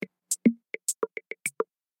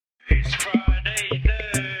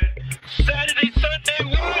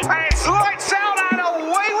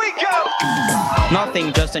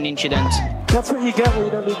Nothing, just an incident. That's what you get when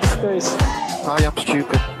you don't leave the space. I am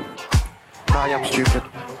stupid. I am stupid.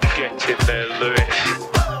 Get in there, Lewis.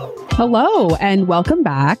 Hello, and welcome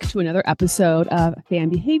back to another episode of Fan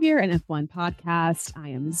Behavior and F1 Podcast. I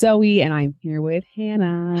am Zoe, and I'm here with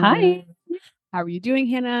Hannah. Hi. How are you doing,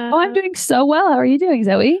 Hannah? Oh, I'm doing so well. How are you doing,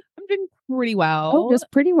 Zoe? I'm doing pretty well. Oh,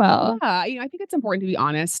 just pretty well. Yeah, I think it's important to be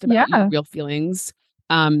honest about your real feelings.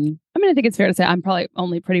 I think it's fair to say I'm probably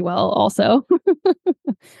only pretty well also.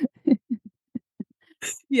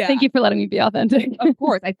 Yeah. Thank you for letting me be authentic. Of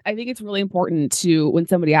course. I think it's really important to, when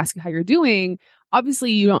somebody asks you how you're doing,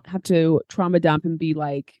 obviously you don't have to trauma dump and be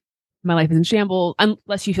like, my life is in shambles,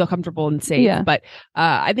 unless you feel comfortable and safe. Yeah. But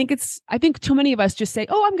I think too many of us just say,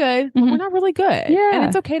 oh, I'm good. But we're not really good. Yeah. And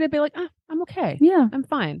it's okay to be like, I'm okay. Yeah. I'm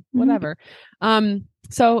fine. Whatever.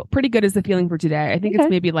 So pretty good is the feeling for today. I think it's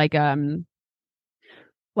maybe like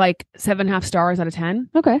 7.5 stars out of 10.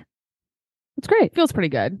 Okay. That's great. Feels pretty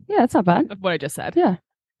good. Yeah, that's not bad. Of what I just said. Yeah.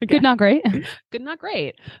 Okay. Good, not great. Good, not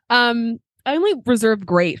great. I only reserve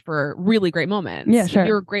great for really great moments. Yeah, sure. If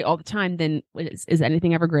you're great all the time, then is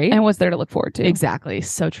anything ever great? And what's there to look forward to? Exactly.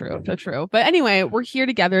 So true. So true. But anyway, we're here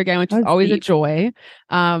together again, which is always a joy.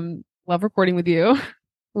 Love recording with you.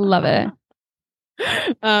 Love it.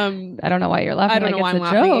 I don't know why you're laughing. I don't know why I'm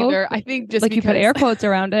laughing either. I think just like you put air quotes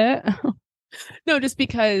around it. No, just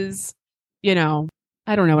because,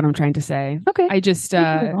 I don't know what I'm trying to say. Okay. I just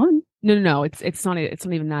no. It's not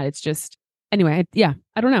even that. It's just anyway. I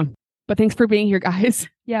don't know. But thanks for being here, guys.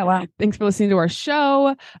 Yeah. Wow. Thanks for listening to our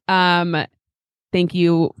show. Thank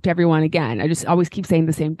you to everyone again. I just always keep saying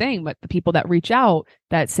the same thing, but the people that reach out,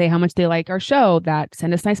 that say how much they like our show, that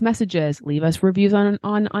send us nice messages, leave us reviews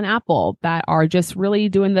on Apple, that are just really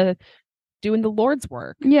doing the Lord's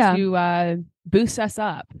work to boost us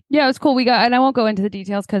up. Yeah, it was cool. And I won't go into the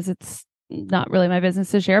details because it's not really my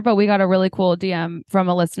business to share, but we got a really cool DM from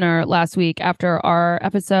a listener last week after our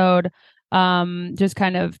episode, just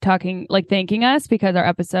kind of talking, like thanking us because our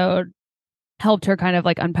episode helped her kind of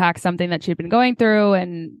like unpack something that she'd been going through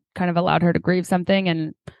and kind of allowed her to grieve something.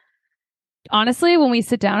 And honestly, when we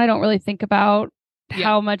sit down, I don't really think about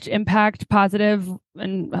how much impact, positive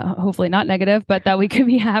and hopefully not negative, but that we could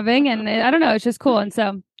be having. And I don't know, it's just cool. And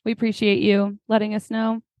so we appreciate you letting us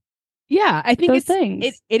know. Yeah, I think it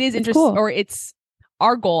is interesting, cool. Or it's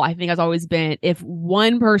our goal, I think, has always been if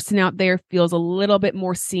one person out there feels a little bit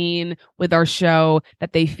more seen with our show,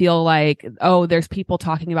 that they feel like, oh, there's people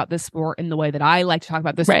talking about this sport in the way that I like to talk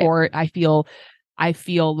about this sport. I feel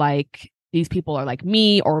like these people are like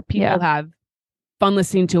me, or people have fun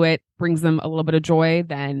listening to it, brings them a little bit of joy,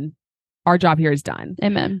 then our job here is done.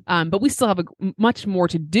 Amen. But we still have much more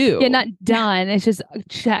to do. Yeah, not done. It's just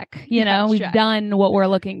check. We've done what we're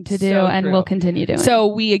looking to do, and we'll continue doing. So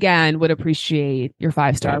we again would appreciate your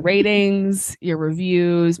 5-star ratings, your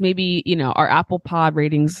reviews. Maybe our Apple Pod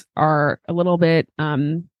ratings are a little bit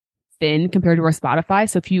thin compared to our Spotify.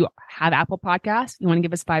 So if you have Apple Podcasts, you want to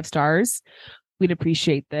give us 5 stars. We'd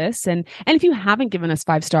appreciate this. And if you haven't given us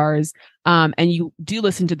 5 stars, and you do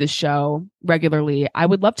listen to this show regularly, I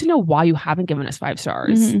would love to know why you haven't given us 5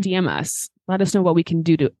 stars. DM us. Let us know what we can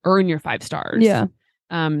do to earn your 5 stars. Yeah.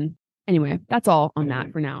 Anyway, that's all on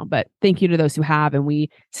that for now. But thank you to those who have, and we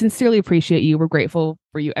sincerely appreciate you. We're grateful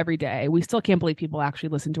for you every day. We still can't believe people actually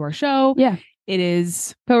listen to our show. Yeah. It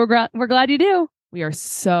is. But we're glad you do. We are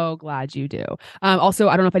so glad you do. Also,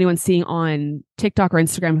 I don't know if anyone's seeing on TikTok or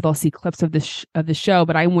Instagram if they'll see clips of the show,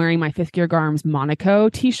 but I'm wearing my Fifth Gear Garms Monaco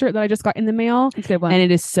t-shirt that I just got in the mail. It's a good one. And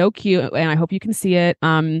it is so cute. And I hope you can see it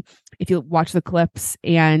if you watch the clips.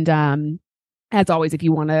 And as always, if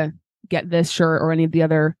you want to get this shirt or any of the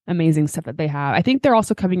other amazing stuff that they have, I think they're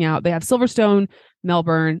also coming out. They have Silverstone,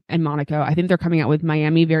 Melbourne, and Monaco. I think they're coming out with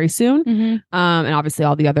Miami very soon. And obviously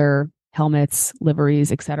all the other helmets,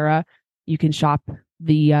 liveries, etc. You can shop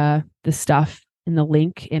the stuff in the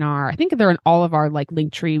link in I think they're in all of our like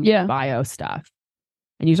Linktree bio stuff,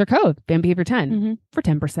 and use our code FanBehavior10 for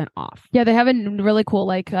 10% off. Yeah, they have a really cool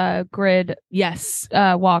like grid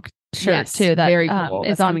walk shirt too that very cool.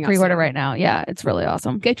 Is on pre-order right now. Yeah, it's really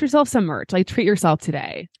awesome. Get yourself some merch. Like treat yourself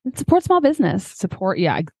today. Support small business. Support.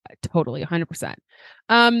 Yeah, totally. 100%.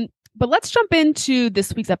 But let's jump into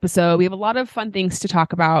this week's episode. We have a lot of fun things to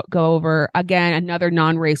talk about, go over. Again, another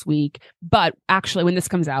non-race week. But actually, when this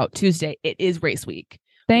comes out, Tuesday, it is race week.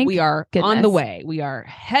 We are on the way. We are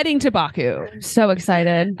heading to Baku. So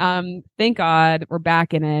excited. Thank God we're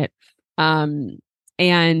back in it.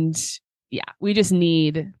 And yeah, we just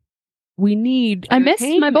need I miss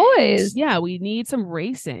my boys. Yeah, we need some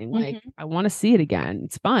racing. Like I want to see it again.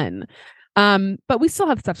 It's fun. But we still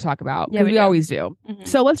have stuff to talk about Yeah, because we we do. always do. Mhm.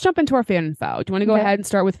 So let's jump into our fan info. Do you want to go Okay. ahead and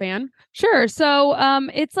start with fan? Sure. So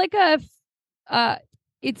it's like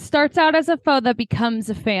it starts out as a foe that becomes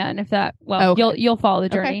a fan, if that Okay. you'll follow the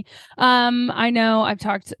journey. I know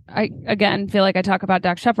I again feel like I talk about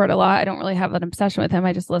Dax Shepard a lot. I don't really have an obsession with him.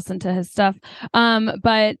 I just listen to his stuff.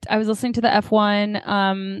 But I was listening to the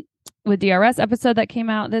F1 with DRS episode that came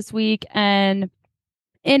out this week, and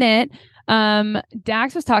in it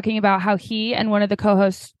Dax was talking about how he and one of the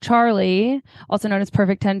co-hosts, Charlie, also known as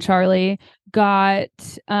Perfect 10 Charlie, got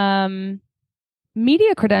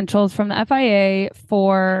media credentials from the FIA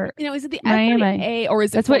for Is it the Miami. FIA or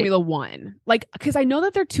is it That's what- Formula One? Like, because I know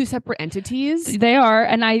that they're two separate entities. They are,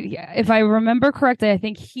 and if I remember correctly, I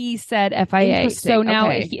think he said FIA. Interesting. So now,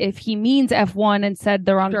 Okay. if he means F1 and said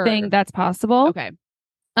the wrong Sure. thing, that's possible. Okay.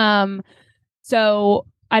 So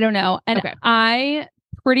I don't know, and Okay. I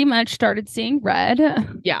pretty much started seeing red.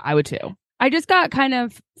 Yeah, I would too. I just got kind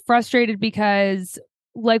of frustrated because,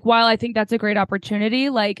 like, while I think that's a great opportunity,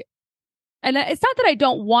 like, and it's not that I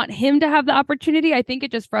don't want him to have the opportunity. I think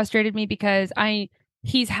it just frustrated me because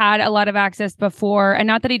he's had a lot of access before, and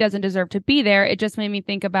not that he doesn't deserve to be there. It just made me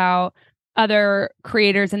think about other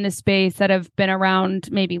creators in this space that have been around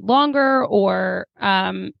maybe longer or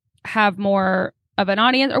have more of an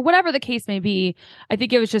audience or whatever the case may be. I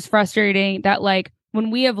think it was just frustrating that, like, when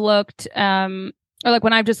we have looked, or like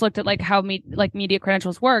when I've just looked at like how media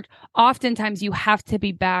credentials worked, oftentimes you have to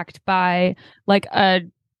be backed by like a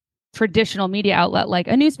traditional media outlet, like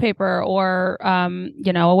a newspaper or a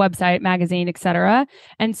website, magazine, etc.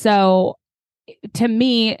 And so to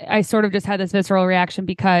me, I sort of just had this visceral reaction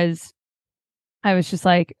because I was just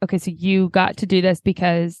like, okay, so you got to do this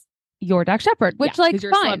because you're Dax Shepard, which, Yeah, like, 'cause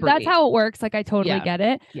you're a fine. celebrity. That's how it works. Like, I totally Yeah. get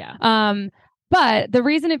it. Yeah. But the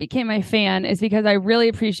reason it became my fan is because I really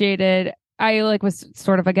appreciated, I like was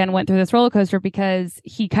sort of, again, went through this roller coaster because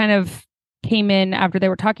he kind of came in after they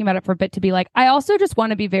were talking about it for a bit to be like, I also just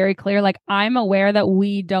want to be very clear. Like, I'm aware that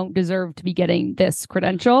we don't deserve to be getting this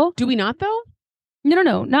credential. Do we not though?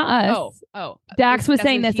 No, not us. Oh. Dax was That's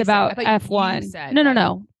saying what this he said. about I thought you F1. said No.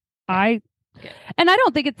 that. And I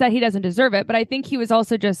don't think it's that he doesn't deserve it, but I think he was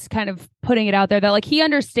also just kind of putting it out there that, like, he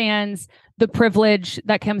understands the privilege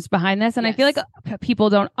that comes behind this. And I feel Yes. like people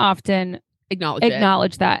don't often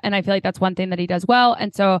Acknowledge that. And I feel like that's one thing that he does well.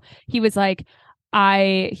 And so he was like,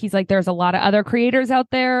 he's like, there's a lot of other creators out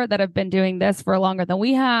there that have been doing this for longer than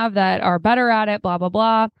we have that are better at it, blah, blah,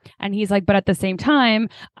 blah. And he's like, but at the same time,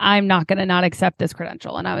 I'm not going to not accept this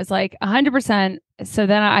credential. And I was like, 100%. So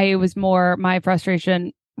then my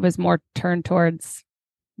frustration was more turned towards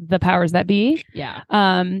the powers that be. Yeah.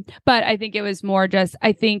 But I think it was more just,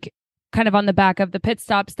 I think, kind of on the back of the pit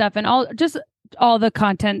stop stuff and all the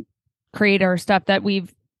content creator stuff that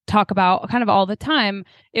we've talked about kind of all the time.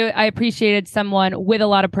 I appreciated someone with a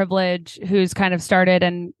lot of privilege who's kind of started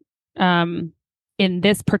and in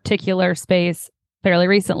this particular space fairly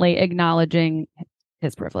recently acknowledging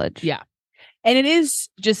his privilege. Yeah. And it is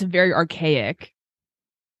just very archaic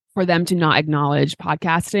for them to not acknowledge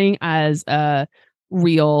podcasting as a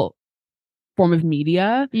real form of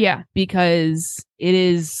media. Yeah. Because it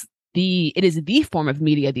is the form of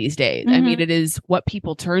media these days. I mean, it is what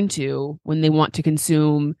people turn to when they want to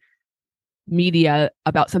consume media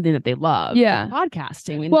about something that they love. Yeah.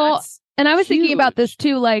 Podcasting. I mean, Well, that's and I was thinking about this huge.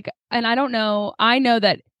 too, like, and I don't know, I know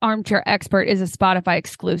that Armchair Expert is a Spotify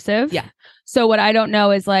exclusive. Yeah. So what I don't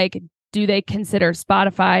know is, like, do they consider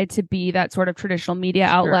Spotify to be that sort of traditional media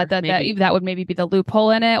outlet maybe. that would maybe be the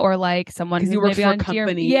loophole in it, or like someone 'Cause who's you work maybe for a on tier-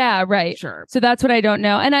 company. Yeah, right. Sure. So that's what I don't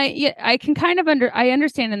know. And I can kind of I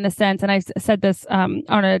understand in the sense, and I said this on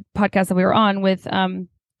a podcast that we were on with the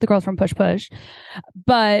girls from Push Push,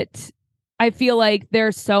 but I feel like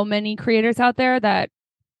there's so many creators out there that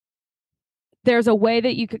there's a way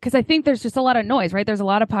that you could, because I think there's just a lot of noise, right? There's a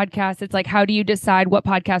lot of podcasts. It's like, how do you decide what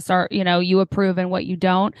podcasts are, you approve and what you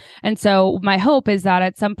don't? And so my hope is that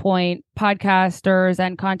at some point, podcasters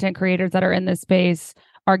and content creators that are in this space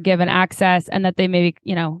are given access, and that they maybe,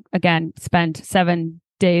 again, spend 7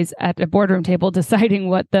 days at a boardroom table deciding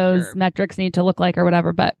what those Sure. metrics need to look like or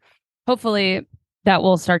whatever. But hopefully that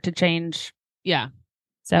will start to change. Yeah.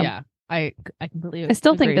 So Yeah. I completely I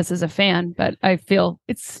still think agree. this is a fan, but I feel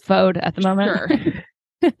it's faux at the moment.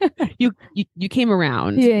 Sure. you came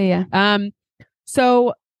around. Yeah.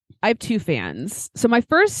 So I have two fans. So my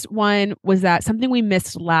first one was that something we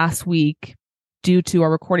missed last week due to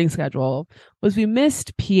our recording schedule was we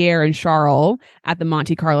missed Pierre and Charles at the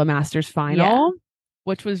Monte Carlo Masters final,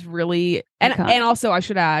 which was really, and Iconic. also I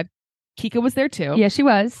should add, Kika was there too. Yeah, she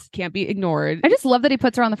was. Can't be ignored. I just love that he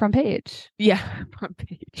puts her on the front page. Yeah, front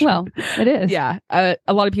page. Well, it is. Yeah. A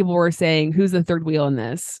lot of people were saying, who's the third wheel in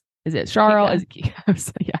this? Is it Charles? Kika. Is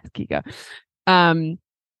it Kika? So, yeah, Kika.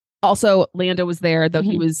 Also, Lando was there, though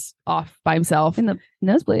he was off by himself In the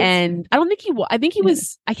nosebleeds. And I don't think he was. I think he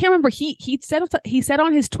was. I can't remember. He said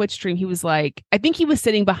on his Twitch stream, he was like, I think he was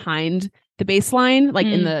sitting behind the baseline, like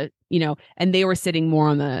in the, and they were sitting more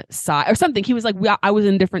on the side or something. He was like, I was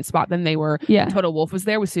in a different spot than they were. Yeah. Total Wolf was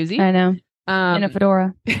there with Susie. I know. In a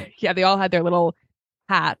fedora. Yeah, they all had their little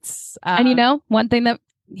hats. And one thing that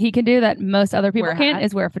he can do that most other people Wear a can't hat.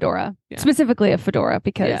 is wear a fedora. Yeah. Specifically a fedora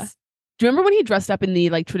because Yeah. Do you remember when he dressed up in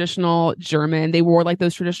the like traditional German? They wore like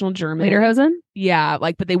those traditional German lederhosen. Yeah,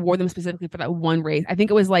 like but they wore them specifically for that one race. I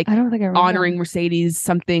think it was like I don't think I remember. honoring Mercedes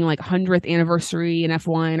something like 100th anniversary in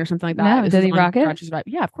F1 or something like that. No, This did was he on rock it? Drive to Survive.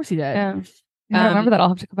 Yeah, of course he did. Yeah. I don't remember that. I'll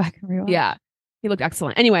have to go back and rewatch. Yeah, he looked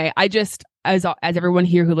excellent. Anyway, I just as everyone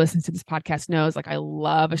here who listens to this podcast knows, like I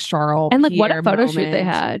love a Charles And like what a Pierre photo shoot moment. they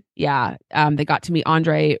had. Yeah, they got to meet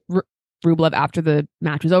Andrei Rublev after the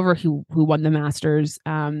match was over, who won the Masters.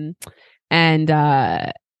 And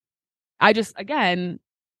I just, again,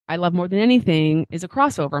 I love more than anything is a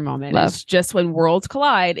crossover moment. Love. It's just when worlds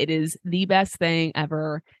collide, it is the best thing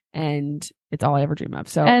ever. And it's all I ever dream of.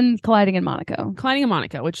 So And colliding in Monaco. colliding in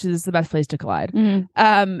Monaco, which is the best place to collide. Mhm.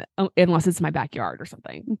 Unless it's my backyard or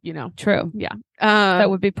something, True. Yeah. That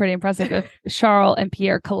would be pretty impressive if Charles and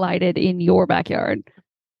Pierre collided in your backyard.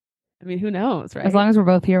 I mean, who knows, right? As long as we're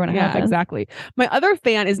both here when it happens. Exactly. My other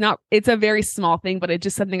fan is not, it's a very small thing, but it's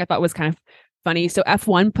just something I thought was kind of funny. So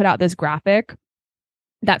F1 put out this graphic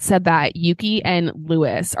that said that Yuki and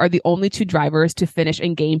Lewis are the only two drivers to finish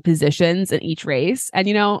and gain positions in each race. And,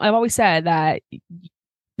 I've always said that,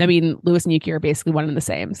 Lewis and Yuki are basically one and the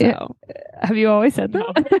same. So Yeah. Have you always said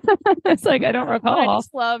that? It's like, I don't recall. I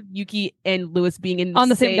just love Yuki and Lewis being in On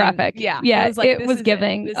the same graphic. Yeah. Yeah, I was like, it this was is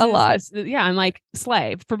giving This a is- lot. this- yeah. I'm like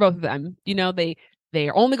slave for both of them. They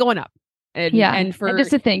are only going up. And, Yeah. And for And just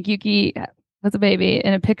to think, Yuki was a baby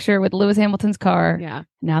in a picture with Lewis Hamilton's car. yeah.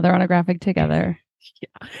 Now they're on a graphic together.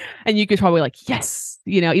 Yeah. And you could probably like, yes,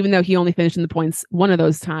 even though he only finished in the points one of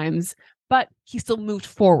those times, but he still moved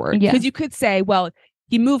forward. Yeah. Because you could say, well,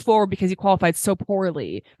 he moved forward because he qualified so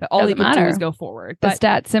poorly that all he Doesn't could do matter. is go forward. The But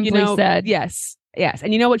stat simply said, yes.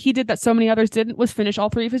 And you know what he did that so many others didn't was finish all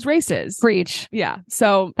three of his races. preach. Yeah.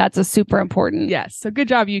 So That's a super important. yes. So good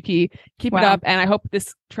job, Yuki. Keep it Wow. up. And I hope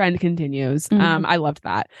this trend continues. Mhm. I loved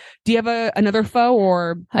that. Do you have another foe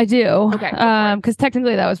or I do. Okay, go for it. Because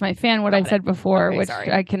technically that was my fan, what I Got it. said before, Okay, which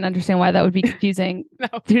sorry. I can understand why that would be confusing no,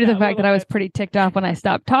 due to the yeah, a fact that little I was bit. pretty ticked off when I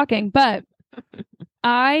stopped talking. But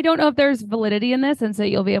I don't know if there's validity in this, and so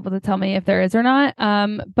you'll be able to tell me if there is or not.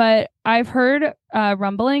 But I've heard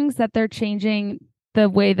rumblings that they're changing the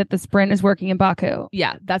way that the sprint is working in Baku.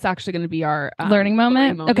 Yeah, that's actually going to be our Learning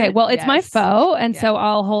moment. Okay, well, it's my Yes. foe, and Yeah. so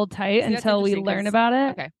I'll hold tight See, that's until we interesting, learn 'cause- about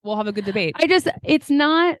it. Okay, we'll have a good debate. It's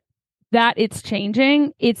not that it's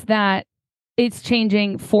changing, it's that it's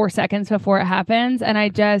changing 4 seconds before it happens. And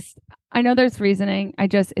I know there's reasoning.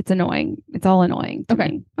 It's annoying. It's all annoying. To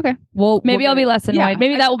me. Okay. Well, Maybe I'll be less annoyed.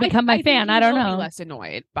 Maybe that will become my think fan. you I don't will be know. less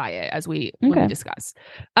annoyed by it as when Okay. we discuss.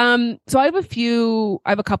 So I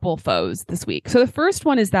have a couple foes this week. So the first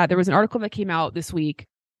one is that there was an article that came out this week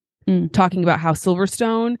talking about how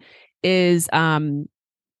Silverstone is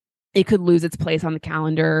it could lose its place on the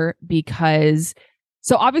calendar because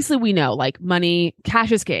so obviously we know like money,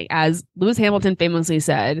 cash is king, as Lewis Hamilton famously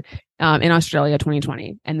said in Australia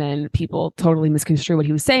 2020. And then people totally misconstrue what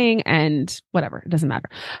he was saying and whatever. It doesn't matter.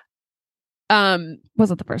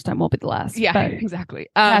 Wasn't the first time, won't be the last. Yeah, but exactly.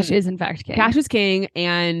 cash is in fact king. Cash is king,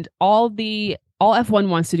 and all F1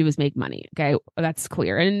 wants to do is make money. Okay, that's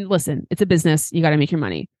clear. And listen, it's a business. You got to make your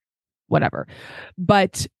money, whatever.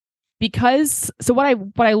 But what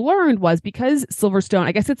I learned was because Silverstone,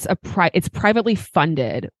 I guess it's privately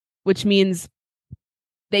funded, which means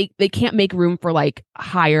they can't make room for like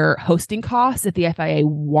higher hosting costs if the FIA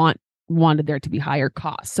wanted there to be higher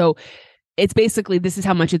costs. So it's basically this is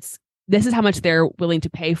how much they're willing to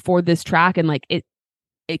pay for this track, and like it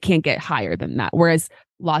can't get higher than that. Whereas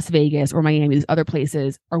Las Vegas or Miami, these other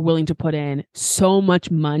places are willing to put in so much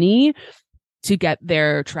money to get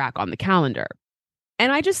their track on the calendar.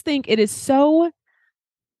 And I just think it is so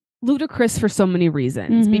ludicrous for so many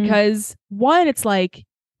reasons. Mhm. Because one, it's like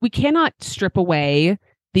we cannot strip away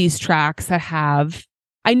these tracks that have.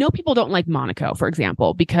 I know people don't like Monaco, for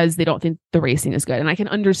example, because they don't think the racing is good, and I can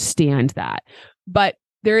understand that. But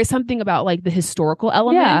there is something about like the historical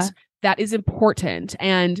element that is important,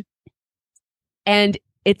 and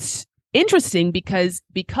it's interesting because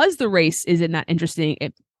the race is in that interesting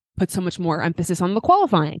put so much more emphasis on the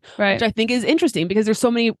qualifying, Right. which I think is interesting because there's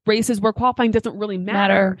so many races where qualifying doesn't really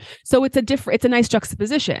matter. So it's a nice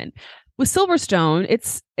juxtaposition. With Silverstone,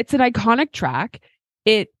 it's an iconic track.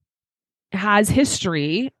 It has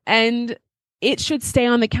history, and it should stay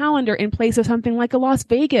on the calendar in place of something like a Las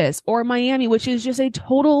Vegas or Miami, which is just a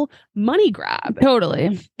total money grab.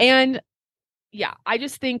 Totally. And yeah, I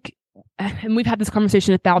just think, and we've had this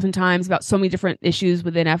conversation 1,000 times about so many different issues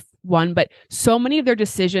within F1, but so many of their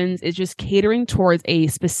decisions is just catering towards a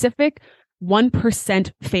specific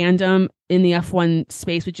 1% fandom in the F1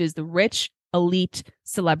 space, which is the rich, elite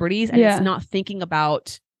celebrities. And it's not thinking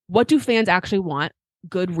about what do fans actually want.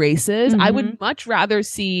 Good races. I would much rather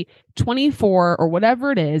see 24 or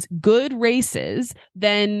whatever it is, good races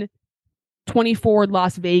than 24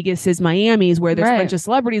 Las Vegas Miami's where there's a bunch of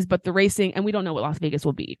celebrities, but the racing, and we don't know what Las Vegas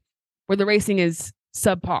will be, where the racing is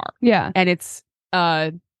subpar. Yeah. And it's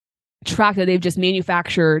a track that they've just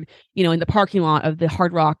manufactured, in the parking lot of the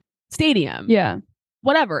Hard Rock Stadium. Yeah.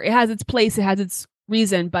 Whatever. It has its place, it has its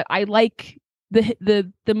reason, but I like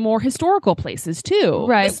the more historical places too,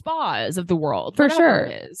 right? The spas of the world, for sure.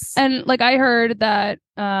 It is. And like I heard that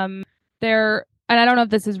there, and I don't know if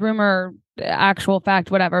this is rumor, actual fact,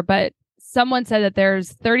 whatever, but someone said that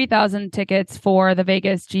there's 30,000 tickets for the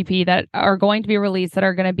Vegas GP that are going to be released that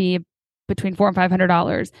are going to be between $400 and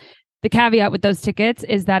 $500. The caveat with those tickets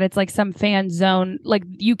is that it's like some fan zone, like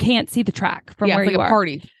you can't see the track from where it's like you a are.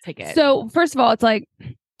 Party ticket. So first of all, it's like,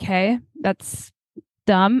 okay, that's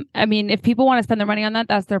dumb. I mean, if people want to spend their money on that,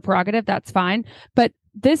 that's their prerogative. That's fine. But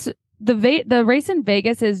the race in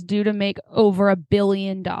Vegas is due to make over $1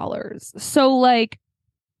 billion. So like,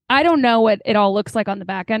 I don't know what it all looks like on the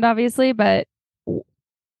back end, obviously, but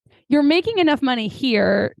you're making enough money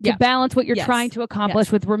here to balance what you're trying to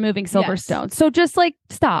accomplish with removing Silverstone. So just like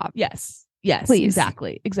stop. Yes, please.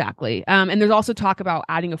 Exactly. And there's also talk about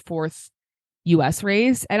adding a fourth U.S.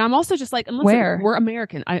 race, and I'm also just like, where we're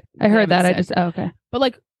American. I heard that. Okay. But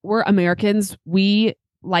like, we're Americans. We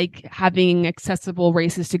like having accessible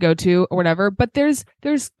races to go to or whatever. But there's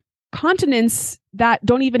continents that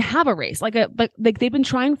don't even have a race. Like they've been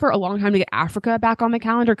trying for a long time to get Africa back on the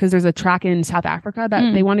calendar because there's a track in South Africa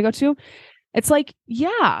that they want to go to. It's like,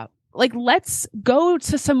 let's go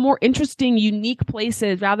to some more interesting, unique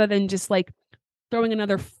places rather than just like throwing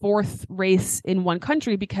another fourth race in one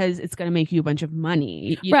country because it's going to make you a bunch of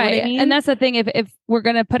money. You know what I mean? And that's the thing. If we're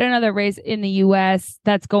going to put another race in the US,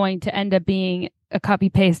 that's going to end up being a copy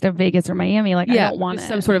paste of Vegas or Miami. Like, I don't want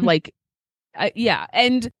some sort of like,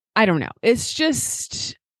 And I don't know. It's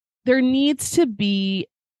just, there needs to be,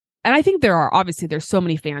 and I think there's so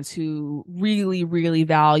many fans who really, really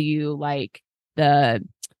value like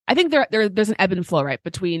I think there's an ebb and flow, right?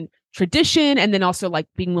 Between tradition and then also like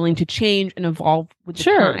being willing to change and evolve with the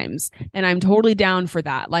times. And I'm totally down for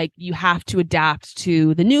that. Like, you have to adapt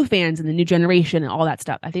to the new fans and the new generation and all that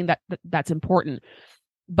stuff. I think that's important.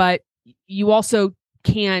 But you also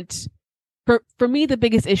can't, for me, the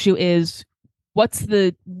biggest issue is what's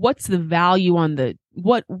the value on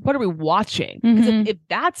what are we watching? Because if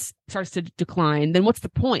that starts to decline, then what's the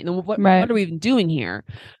point? Then what are we even doing here?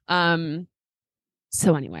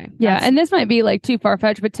 So anyway. Yeah. And this might be like too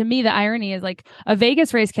far-fetched, but to me, the irony is like a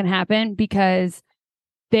Vegas race can happen because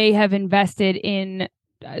they have invested in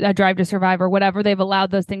a Drive to Survive or whatever. They've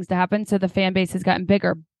allowed those things to happen. So the fan base has gotten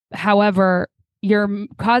bigger. However, you're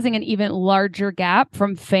causing an even larger gap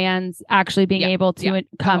from fans actually being able to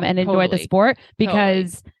come and enjoy the sport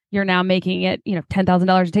because you're now making it,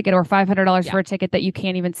 $10,000 a ticket or $500 for a ticket that you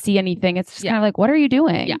can't even see anything. It's just kind of like, what are you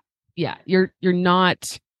doing? Yeah. You're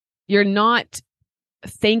not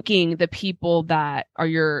thanking the people that are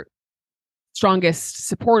your strongest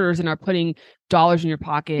supporters and are putting dollars in your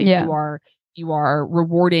pocket. You are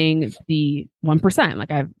rewarding the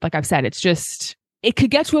 1%. Like I've said, it's just, it could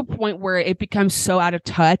get to a point where it becomes so out of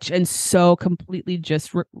touch and so completely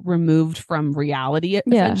just removed from reality,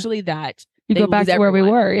 essentially, that you go back to where we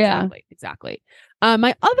were. Yeah, exactly.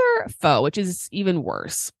 My other foe, which is even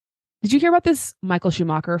worse. Did you hear about this Michael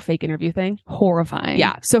Schumacher fake interview thing? Horrifying.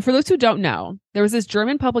 Yeah. So for those who don't know, there was this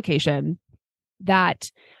German publication that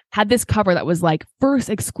had this cover that was like first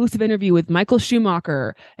exclusive interview with Michael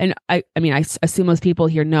Schumacher. And I assume most people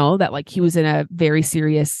here know that like he was in a very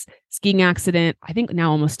serious skiing accident, I think now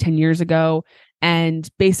almost 10 years ago, and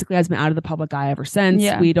basically has been out of the public eye ever since.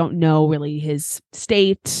 Yeah. We don't know really his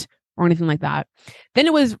state or anything like that. Then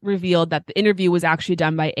it was revealed that the interview was actually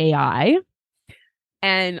done by AI.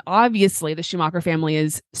 And obviously the Schumacher family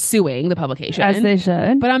is suing the publication. As they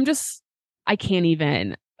should. But I can't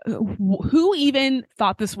even, who even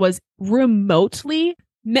thought this was remotely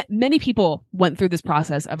many people went through this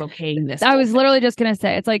process of okaying this. I was literally just going to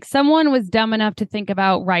say, it's like someone was dumb enough to think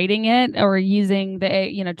about writing it or using the,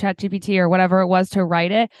 ChatGPT or whatever it was to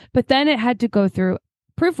write it. But then it had to go through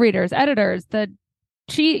proofreaders, editors,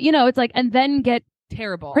 it's like, and then get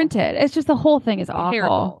terrible printed. It's just the whole thing is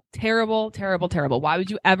awful. Terrible. Why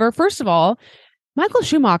would you ever? First of all, Michael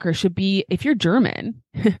Schumacher should be, if you're German,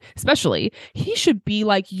 especially, he should be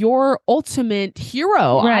like your ultimate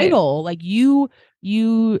hero, idol. Like you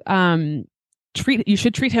should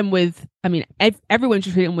treat him with, everyone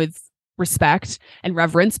should treat him with respect and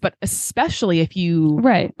reverence, but especially if you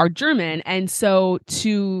are German. And so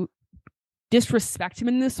to disrespect him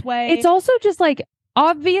in this way, it's also just like,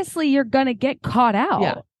 obviously you're gonna get caught out.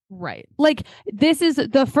 Yeah. Right. Like, this is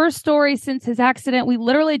the first story since his accident. We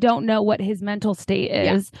literally don't know what his mental state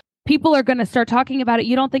is. Yeah. People are going to start talking about it.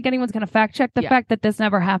 You don't think anyone's going to fact check the fact that this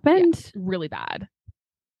never happened? Yeah. Really bad.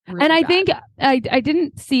 And I think I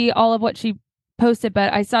didn't see all of what she posted,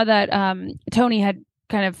 but I saw that Tony had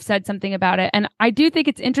kind of said something about it. And I do think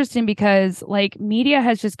it's interesting because like media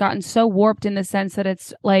has just gotten so warped in the sense that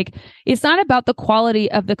it's like, it's not about the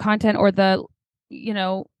quality of the content or the,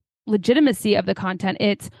 legitimacy of the content.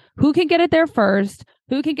 It's who can get it there first,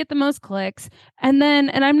 who can get the most clicks. And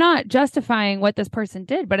I'm not justifying what this person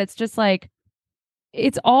did, but it's just like,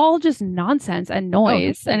 it's all just nonsense and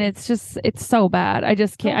noise. And it's so bad. I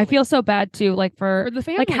just can't. I feel so bad too, like for the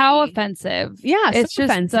family. Like how offensive. Yeah. It's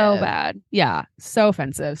just offensive. So bad. Yeah. So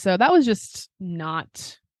offensive. So that was just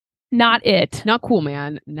not it. Not cool,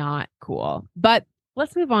 man. Not cool. But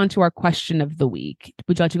let's move on to our question of the week.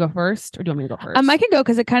 Would you like to go first, or do you want me to go first? I can go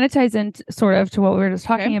because it kind of ties in sort of to what we were just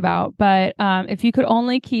talking about. But if you could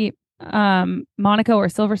only keep Monaco or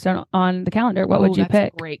Silverstone on the calendar, what would you pick?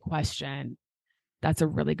 That's a great question. That's a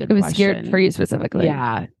really good question. It was geared for you specifically.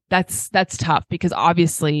 Yeah, that's tough because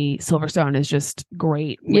obviously Silverstone is just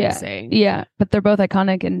great racing. Yeah, but they're both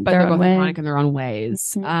iconic in their own way. Iconic in their own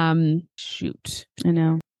ways. Shoot, I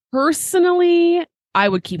know. Personally, I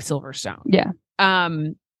would keep Silverstone. Yeah.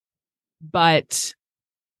 But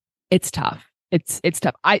it's tough. It's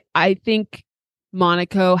tough. I think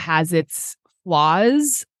Monaco has its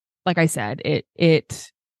flaws. Like I said,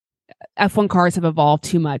 it F1 cars have evolved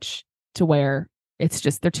too much to where it's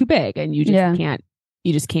just, they're too big and you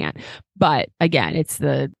just can't. But again,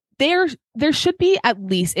 there should be, at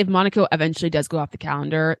least if Monaco eventually does go off the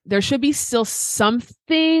calendar, there should be still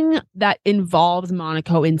something that involves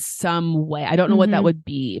Monaco in some way. I don't know what that would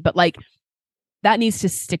be, but like, that needs to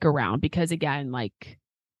stick around because again, like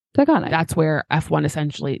that's where F1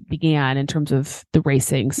 essentially began in terms of the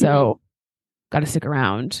racing. So got to stick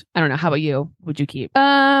around. I don't know. How about you? Would you keep?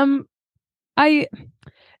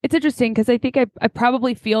 It's interesting because I think I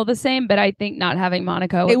probably feel the same, but I think not having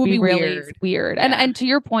Monaco would be really weird. Yeah. And to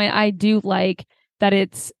your point, I do like that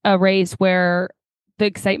it's a race where the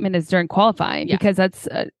excitement is during qualifying because that's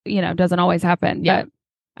doesn't always happen. Yeah, but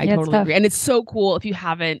I totally agree. And it's so cool if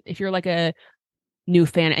you're like a new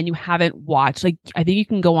fan and you haven't watched, like I think you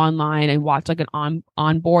can go online and watch like an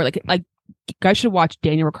onboard, like you guys should watch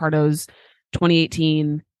Daniel Ricciardo's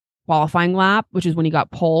 2018 qualifying lap, which is when he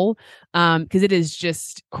got pole, because it is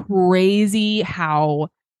just crazy how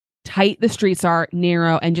tight the streets are,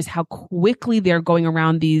 narrow, and just how quickly they're going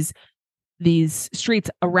around these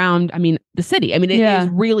streets around the city. It is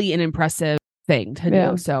really an impressive thing to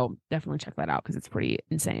do. So definitely check that out because it's pretty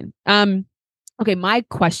insane. Okay, my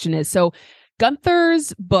question is, so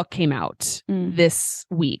Gunther's book came out this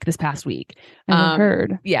past week. I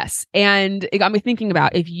heard. Yes. And it got me thinking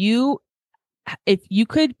about if you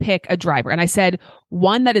could pick a driver, and I said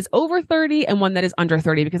one that is over 30 and one that is under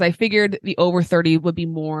 30, because I figured the over 30 would be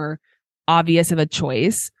more obvious of a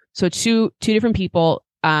choice. So two different people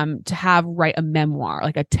to have write a memoir,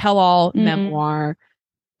 like a tell-all memoir.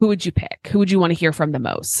 Who would you pick? Who would you want to hear from the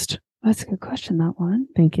most? That's a good question, that one.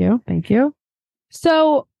 Thank you.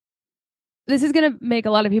 So this is going to make a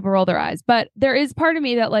lot of people roll their eyes, but there is part of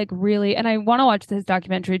me that like really, and I want to watch this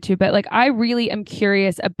documentary too, but like I really am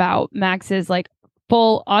curious about Max's like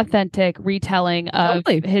full authentic retelling of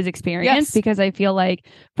his experience, because I feel like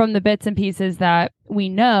from the bits and pieces that we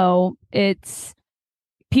know, it's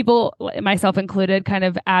people, myself included, kind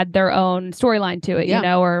of add their own storyline to it,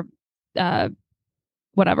 or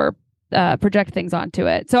whatever, project things onto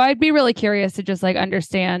it. So I'd be really curious to just like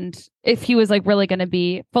understand if he was like really going to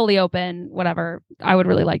be fully open, whatever. I would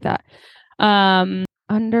really like that.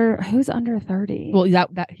 Who's under 30? Well,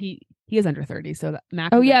 that he is under 30. So that Max.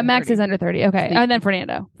 Oh yeah, Max is under 30. Okay, and then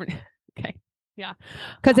Fernando. Okay, yeah,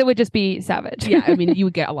 because it would just be savage. Yeah, you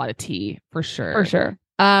would get a lot of tea for sure. For sure.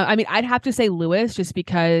 I'd have to say Lewis, just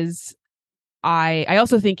because I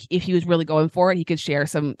also think if he was really going for it, he could share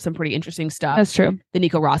some pretty interesting stuff. That's true. The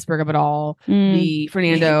Nico Rosberg of it all, the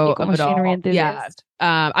Fernando of it all. Enthusiast.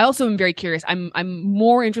 Yeah. I also am very curious. I'm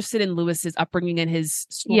more interested in Lewis's upbringing and his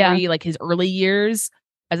story, like his early years,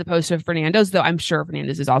 as opposed to Fernando's, though I'm sure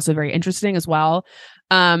Fernando's is also very interesting as well.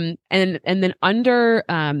 And then under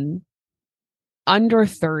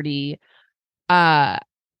 30, I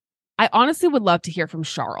honestly would love to hear from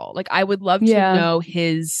Charles. Like, I would love to know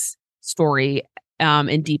his story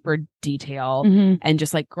in deeper detail, and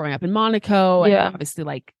just like growing up in Monaco, and obviously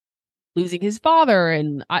like losing his father.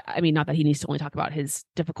 And I mean, not that he needs to only talk about his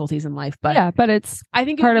difficulties in life, but but it's I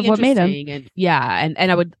think part of what made him.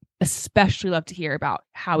 And I would especially love to hear about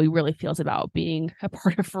how he really feels about being a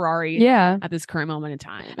part of Ferrari at this current moment in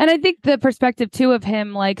time. And I think the perspective too of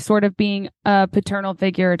him like sort of being a paternal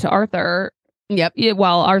figure to Arthur. Yep.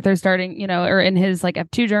 While Arthur's starting, or in his like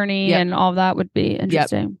F2 journey and all that would be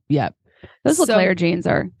interesting. Yep. Those Leclerc genes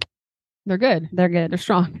they're good. They're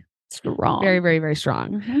strong. Very, very, very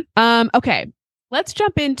strong. Okay. Let's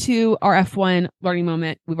jump into our F1 learning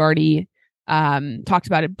moment. We've already talked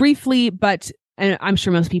about it briefly, and I'm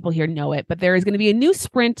sure most people here know it, but there is going to be a new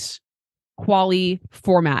sprint quali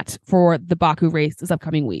format for the Baku race this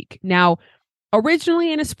upcoming week. Now,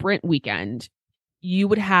 originally in a sprint weekend, you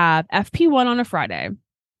would have FP1 on a Friday.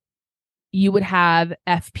 You would have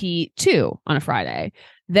FP2 on a Friday.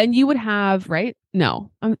 Then you would have, right?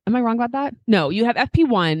 No. Am I wrong about that? No, you have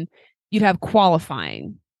FP1. You'd have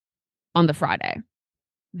qualifying on the Friday.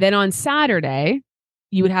 Then on Saturday,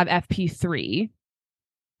 you would have FP3.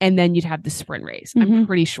 And then you'd have the sprint race. I'm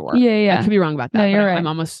pretty sure. Yeah. I could be wrong about that. No, you're right. I'm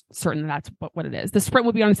almost certain that's what it is. The sprint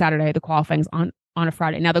would be on a Saturday. The qualifying's on a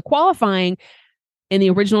Friday. Now, the qualifying in the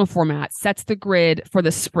original format sets the grid for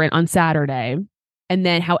the sprint on Saturday. And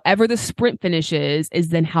then however the sprint finishes is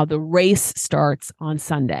then how the race starts on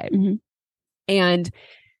Sunday. And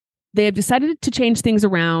they have decided to change things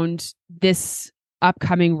around this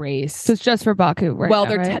upcoming race. So it's just for Baku, right? Well,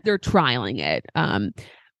 they're trialing it.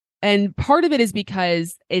 And part of it is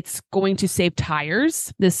because it's going to save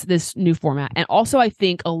tires, this new format. And also, I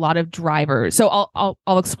think a lot of drivers. So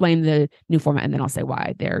I'll explain the new format and then I'll say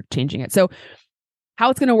why they're changing it. So how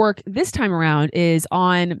it's going to work this time around is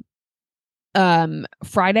on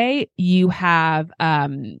Friday, you have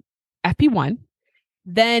FP1.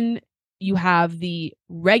 Then you have the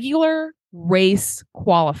regular race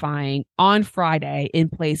qualifying on Friday in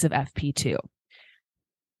place of FP2.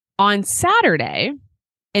 On Saturday,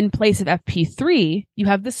 in place of FP3, you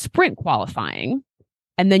have the sprint qualifying,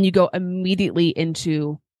 and then you go immediately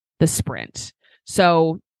into the sprint.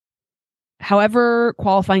 So however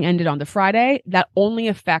qualifying ended on the Friday, that only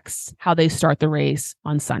affects how they start the race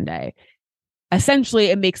on Sunday. Essentially,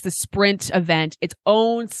 it makes the sprint event its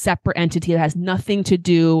own separate entity that has nothing to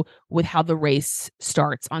do with how the race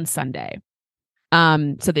starts on Sunday.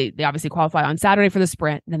 So they obviously qualify on Saturday for the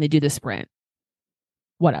sprint, and then they do the sprint.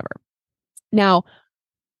 Whatever. Now,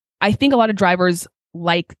 I think a lot of drivers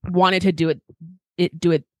wanted to do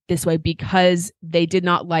it this way because they did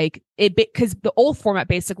not like it, because the old format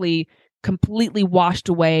basically completely washed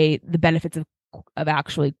away the benefits of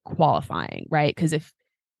actually qualifying, right? Because if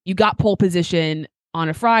you got pole position on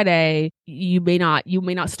a Friday, you may not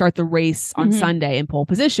start the race on Sunday in pole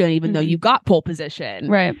position, even though you got pole position,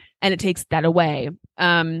 right? And it takes that away.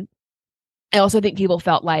 I also think people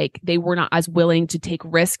felt like they were not as willing to take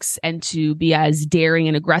risks and to be as daring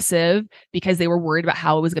and aggressive because they were worried about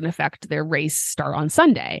how it was going to affect their race start on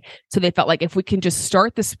Sunday. So they felt like if we can just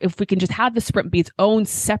have the sprint be its own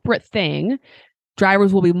separate thing,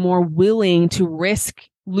 drivers will be more willing to risk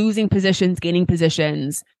losing positions, gaining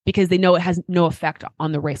positions, because they know it has no effect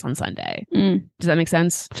on the race on Sunday. Does that make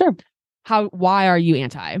sense? Sure. Why are you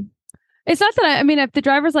anti? It's not that I mean, if the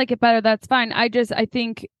drivers like it better, that's fine. I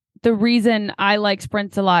think the reason I like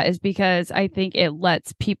sprints a lot is because I think it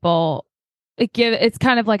lets people it's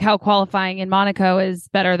kind of like how qualifying in Monaco is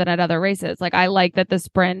better than at other races. Like, I like that the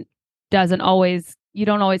sprint you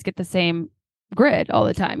don't always get the same grid all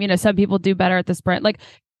the time. Some people do better at the sprint. Like,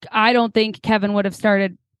 I don't think Kevin would have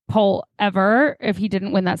started pole ever if he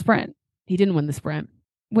didn't win that sprint. He didn't win the sprint.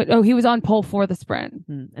 He was on pole for the sprint.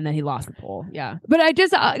 And then he lost the pole. Yeah. But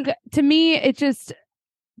to me, it just,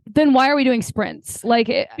 then why are we doing sprints?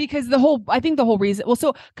 Because I think the whole reason,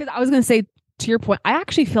 because I was going to say, to your point, I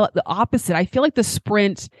actually feel the opposite. I feel like the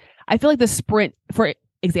sprint, for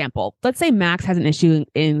example, let's say Max has an issue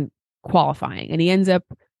in qualifying and he ends up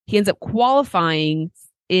qualifying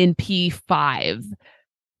in P5,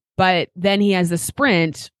 but then he has the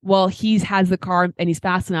sprint. Well, he has the car and he's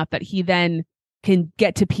fast enough that he then can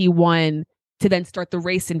get to P1 to then start the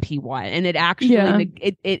race in P1. And it actually,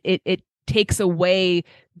 it takes away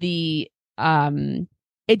the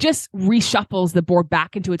it just reshuffles the board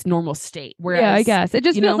back into its normal state. Whereas, I guess it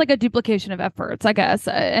just feels like a duplication of efforts, I guess.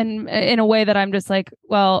 And in a way that I'm just like,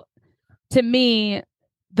 well, to me,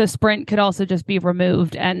 the sprint could also just be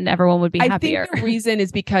removed and everyone would be happier. I think the reason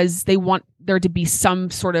is because they want there to be some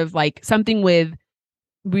sort of like something with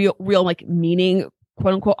real like meaning,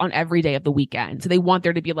 quote unquote, on every day of the weekend. So they want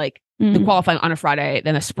there to be like the qualifying on a Friday,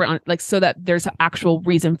 then a sprint on, like, so that there's an actual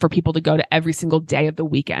reason for people to go to every single day of the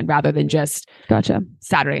weekend rather than just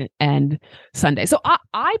Saturday and Sunday. So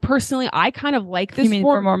I personally, I kind of like this. You mean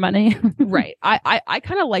for more money? Right. I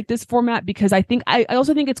kind of like this format because I think I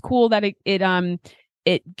also think it's cool that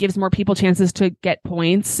it gives more people chances to get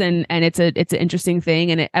points and it's an interesting thing.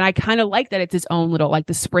 And I kind of like that it's its own little, like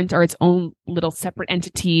the sprint are its own little separate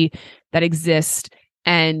entity that exists.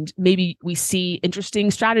 And maybe we see interesting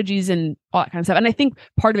strategies and all that kind of stuff. And I think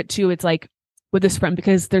part of it too, it's like with the sprint,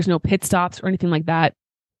 because there's no pit stops or anything like that,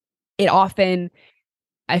 it often,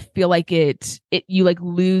 I feel like you like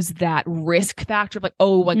lose that risk factor of like,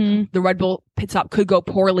 oh, like the Red Bull pit stop could go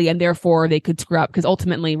poorly and therefore they could screw up, because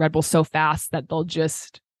ultimately Red Bull's so fast that they'll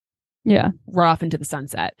just run off into the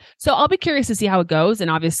sunset. So I'll be curious to see how it goes. And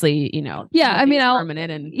obviously, I mean,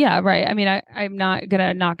 right. I mean, I'm not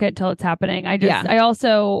gonna knock it till it's happening. I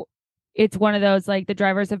also, it's one of those, like, the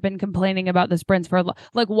drivers have been complaining about the sprints for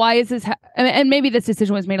like, why is this and maybe this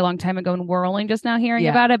decision was made a long time ago and we're only just now hearing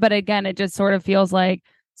about it, but again, it just sort of feels like,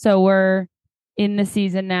 so we're in the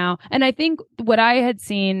season now. And I think what I had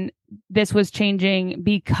seen, this was changing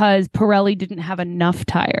because Pirelli didn't have enough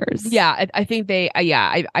tires. Yeah, I think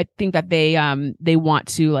I think that they want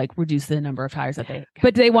to like reduce the number of tires that they have.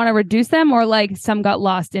 But do they want to reduce them, or like some got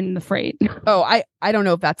lost in the freight? Oh, I don't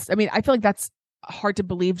know if that's, I mean, I feel like that's hard to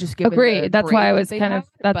believe just given Agree. That's why I was why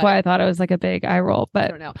I thought it was like a big eye roll, but I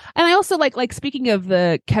don't know. And I also like speaking of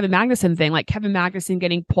the Kevin Magnussen thing, like Kevin Magnussen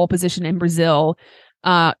getting pole position in Brazil,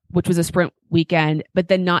 which was a sprint weekend, but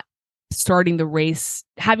then not starting the race,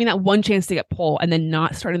 having that one chance to get pole and then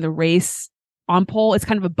not starting the race on pole, it's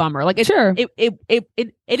kind of a bummer. Like,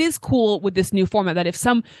 it is cool with this new format that if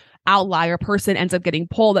some outlier person ends up getting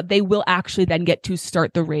pole, that they will actually then get to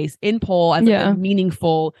start the race in pole as a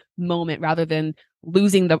meaningful moment rather than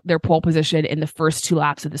losing their pole position in the first 2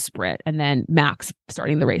 laps of the sprint and then Max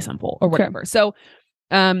starting the race on pole or whatever. So,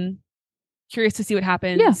 curious to see what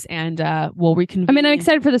happens, and we'll reconvene. I mean, I'm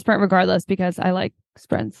excited for the sprint regardless because I like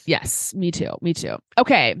sprints. Yes, me too.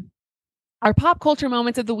 Okay, our pop culture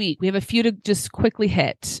moments of the week. We have a few to just quickly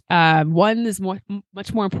hit. One is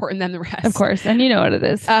much more important than the rest, of course, and you know what it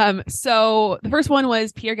is. So the first one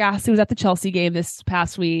was Pierre Gasly was at the Chelsea game this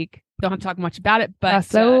past week. Don't have to talk much about it, but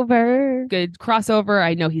crossover, good crossover.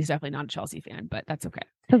 I know he's definitely not a Chelsea fan, but that's okay.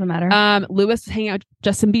 Doesn't matter. Lewis was hanging out with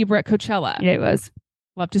Justin Bieber at Coachella. Yeah, it was.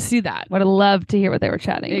 Love to see that. Would have loved to hear what they were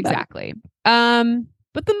chatting exactly about.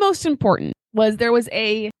 But the most important was there was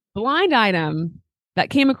a blind item that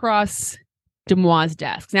came across Demois'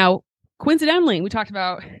 desk. Now, coincidentally, we talked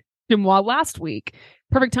about Demois last week.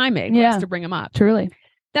 Perfect timing for us to bring him up. Truly.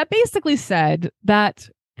 That basically said that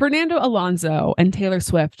Fernando Alonso and Taylor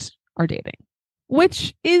Swift are dating,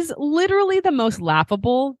 which is literally the most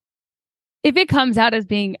laughable. If it comes out as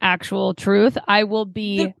being actual truth, I will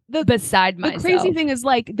be beside myself. The crazy thing is,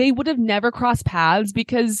 like, they would have never crossed paths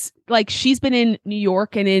because, like, she's been in New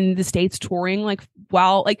York and in the States touring, like,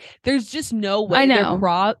 while, like, there's just no way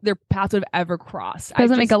their paths would have ever crossed.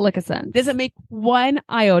 Doesn't make a lick of sense. Doesn't make one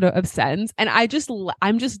iota of sense. And I'm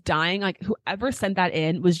just dying. Like, whoever sent that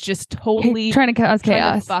in was just totally trying to cause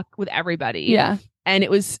chaos. To fuck with everybody. Yeah. And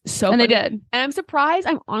it was so And funny. they did. And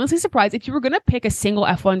I'm honestly surprised. If you were going to pick a single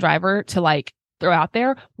F1 driver to like throw out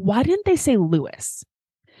there, why didn't they say Lewis?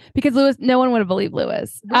 Because Lewis, no one would have believed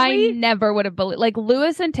Lewis. Really? I never would have believed. Like,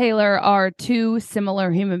 Lewis and Taylor are two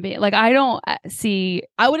similar human beings. Like, I don't see.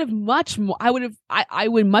 I would much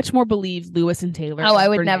more believe Lewis and Taylor. Oh, I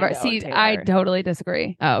would never see. I totally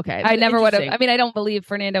disagree. Oh, okay. I never would have. I mean, I don't believe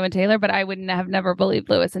Fernando and Taylor, but I would have never believed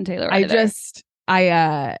Lewis and Taylor.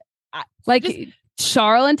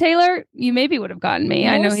 Charles and Taylor, you maybe would have gotten me.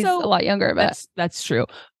 I know he's a lot younger, but that's true.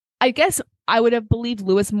 I guess I would have believed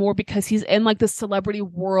Lewis more because he's in like the celebrity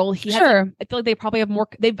world. I feel like they probably have more.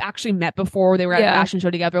 They've actually met before. They were at a fashion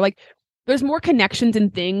show together. Like, there's more connections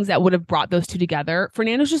and things that would have brought those two together.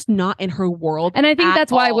 Fernando's just not in her world. And I think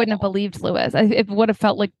that's why I wouldn't have believed Lewis. It would have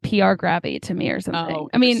felt like PR grabby to me or something. Oh,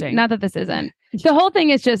 I mean, not that this isn't. The whole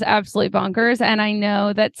thing is just absolutely bonkers. And I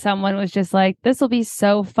know that someone was just like, this will be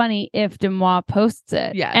so funny if Demois posts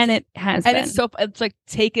it. Yes. And it has been. And it's like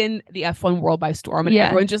taken the F1 world by storm. And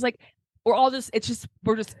everyone's just like, Or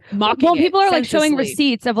we're just mocking Well, it people are like showing senselessly.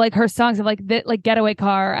 receipts of like her songs of like like Getaway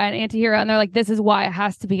Car and Antihero, and they're like, this is why it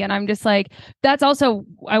has to be. And I'm just like, that's also,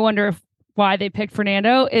 I wonder if why they picked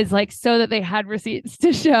Fernando is like so that they had receipts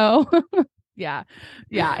to show. Yeah,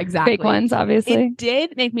 exactly. Fake ones, obviously. It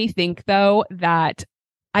did make me think though that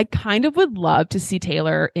I kind of would love to see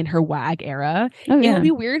Taylor in her WAG era. Oh, It yeah. would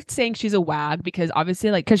be weird saying she's a WAG because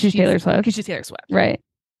obviously like Because she's Taylor Swift. Because she's Taylor Swift. Right.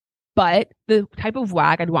 But the type of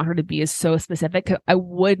WAG I'd want her to be is so specific. 'Cause I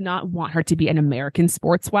would not want her to be an American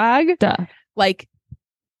sports WAG. Duh. Like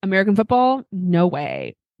American football, no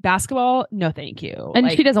way. Basketball, no thank you. And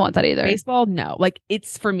like, she doesn't want that either. baseball, no. Like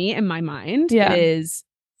it's for me in my mind, Yeah. it is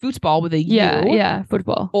football with a U. Yeah,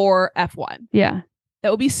 football. Or F1. Yeah.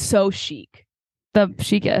 That would be so chic. The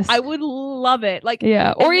chicest. I would love it. Like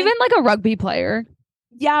Yeah. Or and even like a rugby player.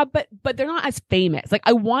 yeah, but they're not as famous. Like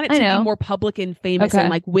I want it I to know. be more public and famous Okay. and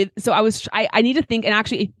like with so I need to think, and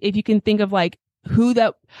actually if you can think of like who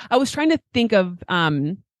that I was trying to think of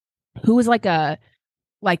who was like a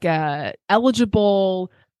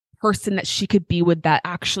eligible person that she could be with that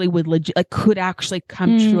actually would legit like could actually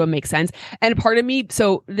come true and make sense. And part of me,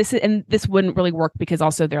 so this wouldn't really work because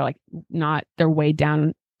also they're like they're way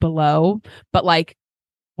down below, but like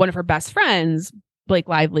one of her best friends, Blake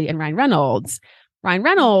Lively and Ryan Reynolds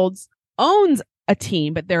owns a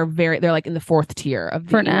team, but they're like in the fourth tier of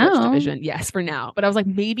the English division. Yes, for now. But I was like,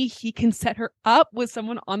 maybe he can set her up with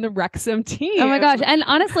someone on the Wrexham team. Oh my gosh. And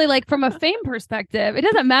honestly, like from a fame perspective, it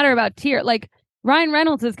doesn't matter about tier. Like Ryan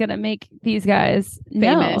Reynolds is gonna make these guys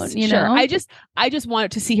famous. Known, you sure. know? I just wanted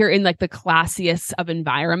to see her in like the classiest of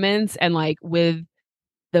environments and like with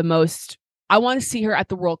the most. I want to see her at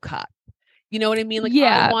the World Cup. You know what I mean? Like,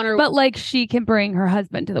 yeah, I want her, but like she can bring her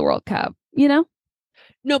husband to the World Cup, you know?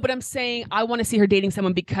 No, but I'm saying I want to see her dating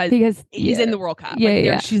someone because he's in the World Cup. Yeah, like,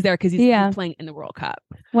 yeah. She's there because he's playing in the World Cup.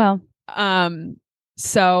 Well,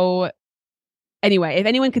 so anyway, if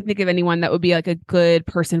anyone could think of anyone that would be like a good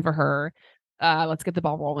person for her, let's get the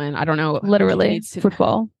ball rolling. I don't know. literally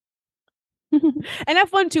football. And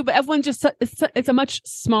F1 too, but F1 just it's a much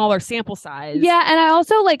smaller sample size. Yeah, and I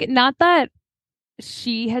also like not that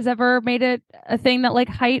she has ever made it a thing that like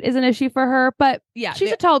height is an issue for her, but yeah,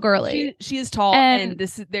 she's a tall girly. She is tall, and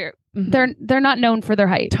this is they're not known for their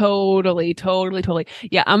height. Totally.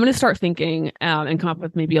 Yeah, I'm gonna start thinking and come up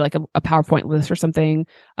with maybe like a PowerPoint list or something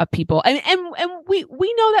of people, and we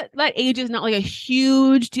know that age is not like a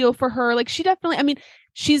huge deal for her. Like she definitely, I mean,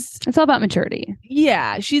 it's all about maturity.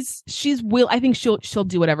 Yeah, I think she'll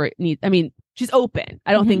do whatever it needs. I mean, she's open.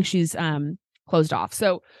 I don't think she's closed off.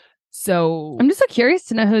 So I'm just so curious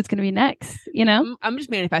to know who's going to be next, you know? I'm just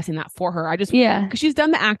manifesting that for her. Because she's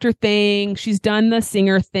done the actor thing. She's done the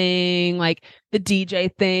singer thing, like the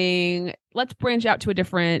DJ thing. Let's branch out to a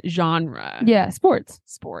different genre. Yeah. Sports.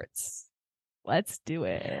 Let's do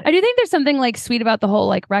it. I do think there's something like sweet about the whole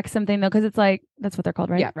like Wrexham thing though. Cause it's like, that's what they're called,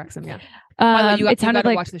 right? Yeah. Wrexham. Yeah. By the way, you gotta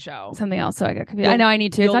like watch the show. Something else. So I got confused. I know I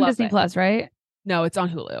need to. It's on Disney Plus, right? No, it's on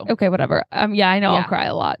Hulu. Okay. Whatever. Yeah, I know. I'll cry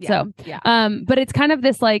a lot. Yeah. So, yeah. But it's kind of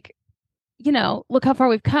this like, you know, look how far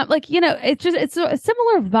we've come. Like, you know, it's a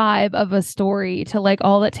similar vibe of a story to like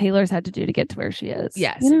all that Taylor's had to do to get to where she is.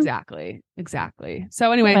 Yes, you know? exactly.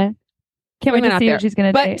 So anyway, can't wait to see what she's going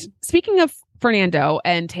to But date. speaking of Fernando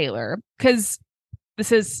and Taylor, because this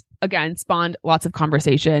has again spawned lots of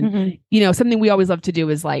conversation. You know, something we always love to do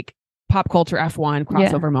is like pop culture F1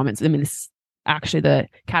 crossover moments. I mean, this is actually the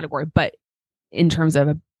category, but in terms of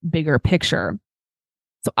a bigger picture.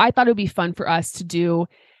 So I thought it would be fun for us to do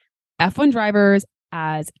F1 drivers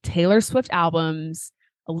as Taylor Swift albums.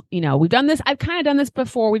 You know, we've done this. I've kind of done this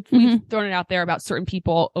before. We've thrown it out there about certain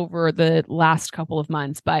people over the last couple of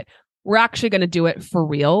months, but we're actually going to do it for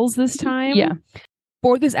reals this time. Yeah.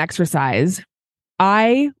 For this exercise,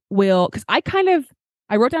 I will, because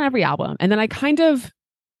I wrote down every album and then I kind of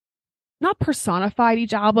not personified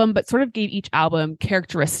each album, but sort of gave each album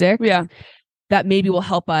characteristics that maybe will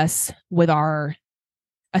help us with our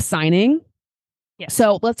assigning. Yeah.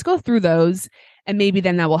 So let's go through those and maybe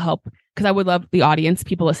then that will help because I would love the audience,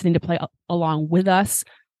 people listening to play along with us.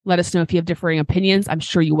 Let us know if you have differing opinions. I'm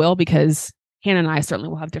sure you will because Hannah and I certainly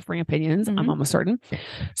will have differing opinions. I'm almost certain.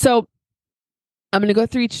 So I'm going to go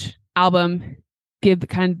through each album, give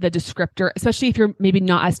kind of the descriptor, especially if you're maybe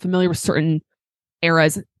not as familiar with certain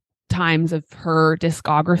eras, times of her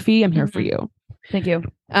discography. I'm here for you. Thank you.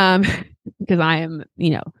 Because I am,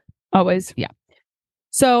 you know, always. Yeah.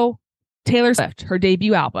 So Taylor Swift, her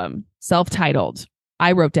debut album, self-titled,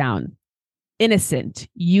 I wrote down, innocent,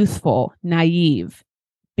 youthful, naive,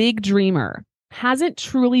 big dreamer, hasn't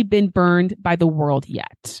truly been burned by the world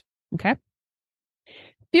yet. Okay.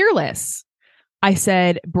 Fearless, I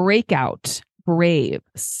said breakout, brave,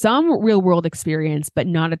 some real world experience, but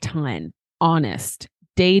not a ton. Honest,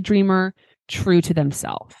 daydreamer, true to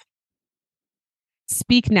themselves.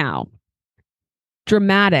 Speak now.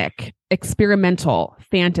 Dramatic, experimental,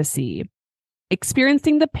 fantasy.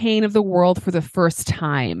 Experiencing the pain of the world for the first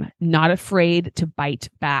time, not afraid to bite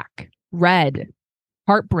back. Red,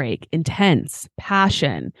 heartbreak, intense,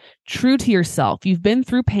 passion, true to yourself. You've been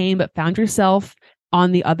through pain, but found yourself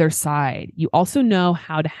on the other side. You also know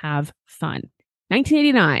how to have fun.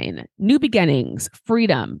 1989, new beginnings,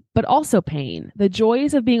 freedom, but also pain. The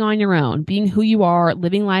joys of being on your own, being who you are,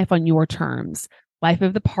 living life on your terms. Life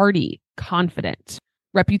of the party, confident.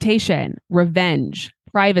 Reputation, revenge,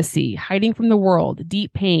 privacy, hiding from the world,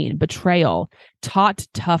 deep pain, betrayal, taught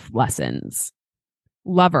tough lessons.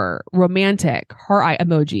 Lover, romantic, heart eye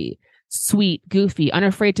emoji, sweet, goofy,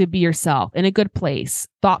 unafraid to be yourself, in a good place,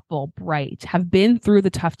 thoughtful, bright, have been through the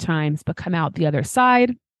tough times, but come out the other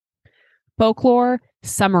side. Folklore,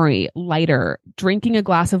 summery, lighter, drinking a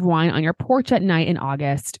glass of wine on your porch at night in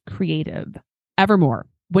August, creative. Evermore,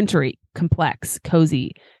 wintry, complex,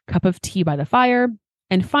 cozy, cup of tea by the fire.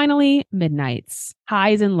 And finally, midnights,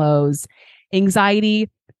 highs and lows, anxiety,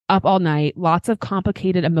 up all night, lots of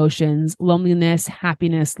complicated emotions, loneliness,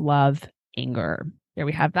 happiness, love, anger. There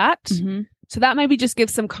we have that. Mm-hmm. So that maybe just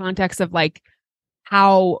gives some context of like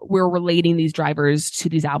how we're relating these drivers to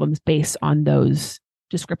these albums based on those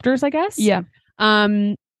descriptors, I guess. Yeah.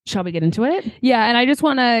 Shall we get into it? Yeah. And I just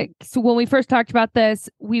want to, so when we first talked about this,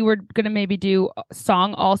 we were going to maybe do a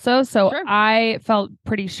song also. So Sure. I felt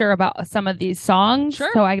pretty sure about some of these songs. Sure.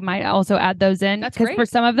 So I might also add those in. That's because great. for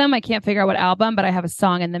some of them, I can't figure out what album, but I have a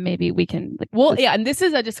song and then maybe we can. Like, Well, just- yeah. And this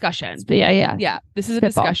is a discussion. Yeah. Yeah. This is a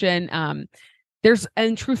Spitball. discussion.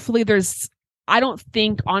 And truthfully, I don't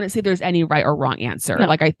think, honestly, there's any right or wrong answer. No.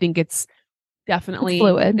 Like, I think it's definitely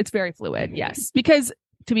fluid. It's very fluid. Yes. Because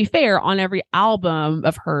to be fair, on every album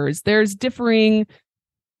of hers, there's differing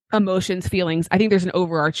emotions, feelings. I think there's an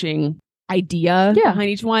overarching idea behind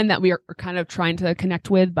each one that we are kind of trying to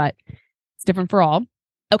connect with, but it's different for all.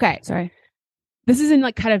 Okay. Sorry. This is in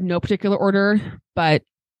like kind of no particular order, but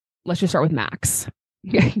let's just start with Max.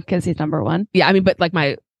 Because he's number one. Yeah. I mean, but like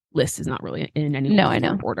my list is not really in any No, I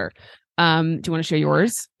know. order. Do you want to share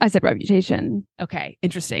yours? I said Reputation. Okay.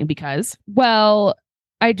 Interesting. Because Well,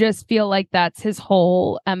 I just feel like that's his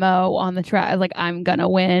whole MO on the track. Like, I'm gonna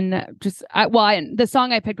win. The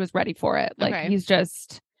song I picked was Ready for It. Like, Okay. he's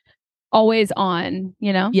just always on,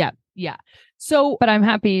 you know? Yeah. So But I'm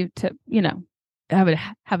happy to, you know.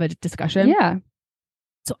 have a discussion. Yeah.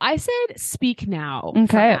 So I said Speak Now for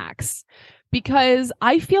Okay. Max because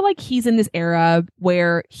I feel like he's in this era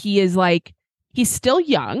where he is like, he's still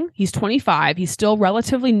young. He's 25. He's still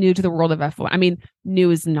relatively new to the world of F1. I mean,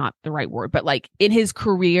 new is not the right word, but like in his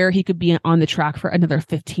career, he could be on the track for another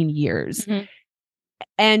 15 years. Mhm.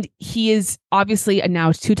 And he is obviously a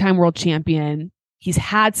now two-time world champion. He's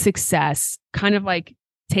had success, kind of like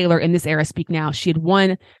Taylor in this era, Speak Now. She had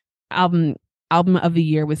won album of the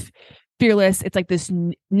year with Fearless. It's like this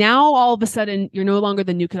now all of a sudden you're no longer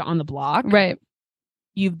the new kid on the block. Right.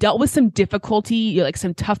 You've dealt with some difficulty, like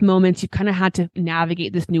some tough moments. You kind of had to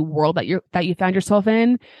navigate this new world that you found yourself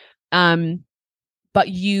in. But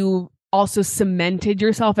you also cemented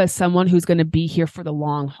yourself as someone who's going to be here for the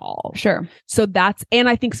long haul. Sure. So and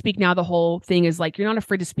I think Speak Now, the whole thing is like, you're not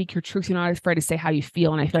afraid to speak your truth. You're not afraid to say how you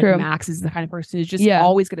feel. And I feel True. like Max is the kind of person who's just Yeah.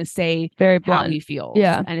 always going to say Very how blunt. he feels.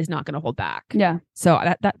 Yeah. And is not going to hold back. Yeah. So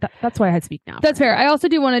that's why I had Speak Now. That's fair. I also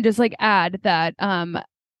do want to just like add that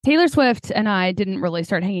Taylor Swift and I didn't really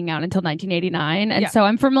start hanging out until 1989. And Yeah. so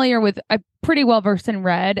I'm familiar with, I'm pretty well versed in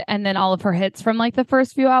Red and then all of her hits from like the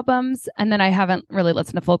first few albums. And then I haven't really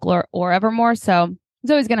listened to Folklore or Evermore. So it's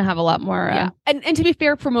always going to have a lot more. Yeah. And to be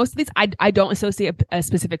fair, for most of these, I don't associate a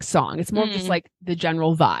specific song. It's more just like the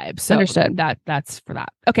general vibe. So Understood. That's for that.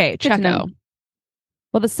 Okay. Good to know. Checo.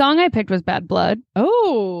 Well, the song I picked was Bad Blood.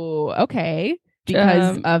 Oh, okay.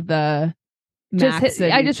 Because of the Max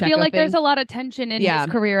I just feel Checo like thing. there's a lot of tension in Yeah.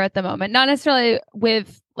 his career at the moment. Not necessarily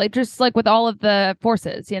with like just like with all of the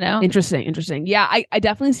forces, you know? Interesting. Yeah, I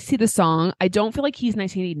definitely see the song. I don't feel like he's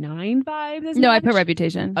 1989 vibes. As No, I much. put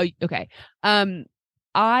Reputation. Oh, okay.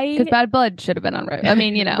 Because Bad Blood should have been on I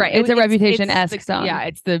mean, you know, Right. it's a Reputation-esque song. Yeah,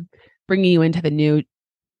 it's the bringing you into the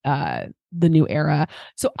new era.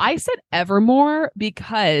 So I said Evermore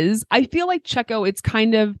because I feel like Checo, it's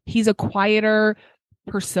kind of, he's a quieter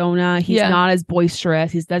persona. He's not as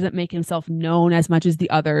boisterous. He doesn't make himself known as much as the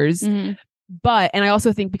others. Mhm. And I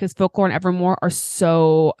also think because Folklore and Evermore are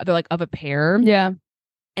they're like of a pair. Yeah.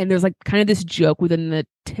 And there's like kind of this joke within the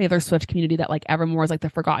Taylor Swift community that like Evermore is like the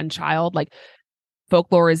forgotten child. Like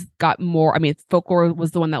Folklore has got more. I mean, Folklore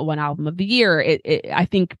was the one that won Album of the Year. I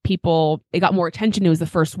think it got more attention. It was the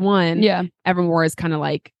first one. Yeah. Evermore is kind of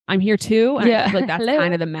like, I'm here too. And Yeah. I feel like that's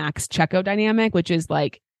kind of the Max Checo dynamic, which is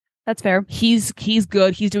like, that's fair. He's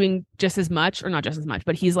good. He's doing just as much, or not just as much,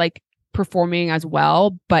 but he's like performing as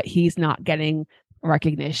well, but he's not getting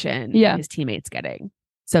recognition his teammates getting.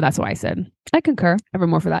 So that's why I said I concur.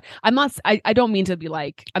 Evermore for that. I don't mean to be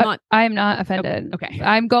like, I am not offended. Okay.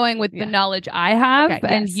 I'm going with the knowledge I have, Okay,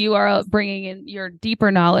 and yes. you are bringing in your deeper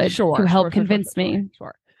knowledge to help convince me.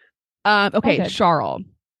 Sure. Okay, Charles.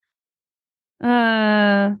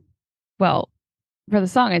 Well, for the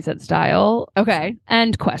song I said style. Okay.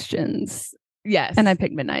 And questions. Yes. And I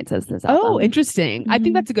picked Midnights as this album. Oh, interesting. I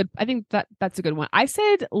think that's a good one. I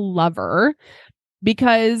said Lover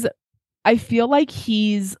because I feel like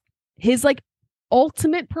his like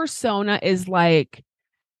ultimate persona is like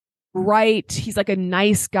he's like a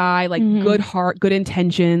nice guy, like good heart, good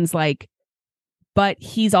intentions, like, but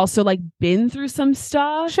he's also like been through some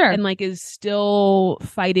stuff and like is still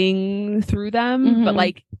fighting through them, but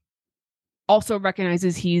like also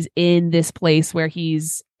recognizes he's in this place where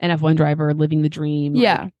he's an F1 driver living the dream,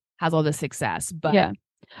 like, has all this success, but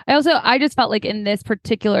I just felt like in this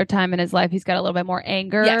particular time in his life, he's got a little bit more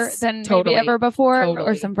anger than maybe ever before,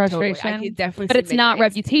 or some frustration. I could definitely, but it's not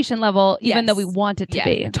reputation level, even though we want it to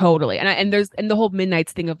be. Totally. And there's the whole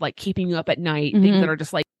Midnights thing of like keeping you up at night, things that are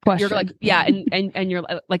just like you're like and you're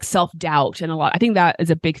like self-doubt and a lot. I think that is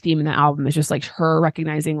a big theme in the album. Is just like her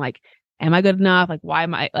recognizing like, am I good enough? Like, why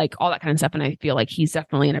am I, like, all that kind of stuff. And I feel like he's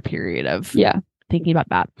definitely in a period of thinking about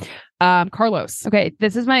that. Carlos. Okay,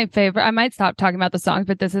 this is my favorite. I might stop talking about the songs,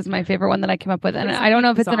 but this is my favorite one that I came up with. And I don't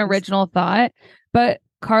know if it's an original thought, but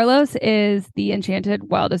Carlos is the Enchanted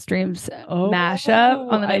Wildest Dreams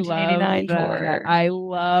mashup on the 1989 tour. I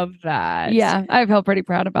love that. Yeah, I felt pretty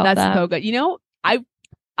proud about that. That's so good. You know,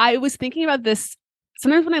 I was thinking about this.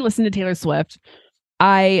 Sometimes when I listen to Taylor Swift,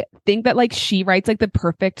 I think that like she writes like the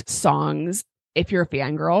perfect songs if you're a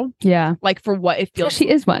fangirl. Yeah. Like for what it feels. She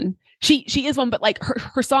is one. She is one, but like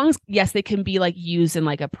her songs, yes, they can be like used in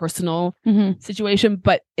like a personal situation,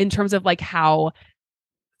 but in terms of like how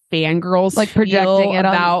fangirls like projecting it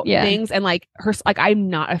about on, things, and like her, like I'm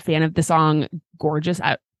not a fan of the song "Gorgeous"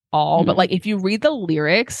 at all, but like if you read the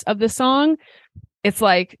lyrics of the song, it's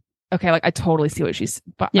like, okay, like I totally see what she's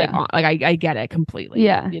like I get it completely.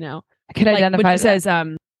 Yeah, you know, I could identify. When she says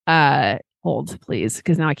hold please,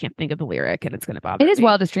 because now I can't think of the lyric and it's gonna bother me. It is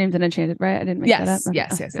Wildest Dreams and Enchanted, right? I didn't make that up.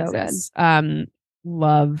 Yes, so good.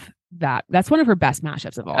 Love that. That's one of her best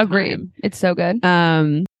mashups of all time. It's so good.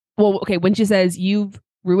 Well, okay, when she says you've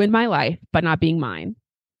ruined my life but not being mine,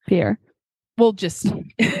 Pierre. Well, just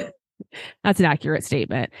that's an accurate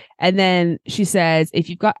statement. And then she says, if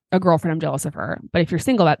you've got a girlfriend, I'm jealous of her, but if you're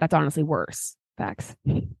single, that's honestly worse. Facts.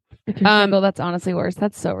 If you're single, that's honestly worse.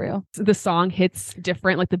 That's so real. The song hits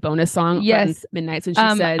different, like the bonus song. Yes, Midnights. And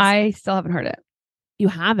she says, I still haven't heard it. You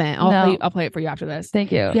haven't? I'll play it for you after this.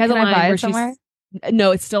 Thank you. She has a line where somewhere?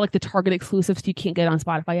 No, it's still like the Target exclusive, so you can't get it on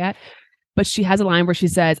Spotify yet. But she has a line where she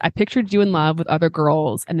says, I pictured you in love with other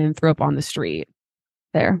girls and then threw up on the street.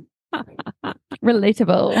 There.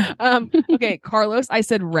 Relatable. Okay, Carlos, I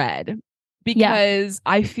said Red because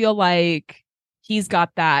I feel like he's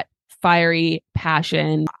got that fiery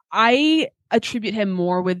passion. I attribute him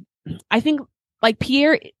more with, I think, like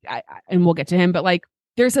Pierre, and we'll get to him, but like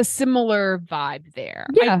there's a similar vibe there.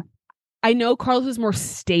 Yeah. I know Carlos is more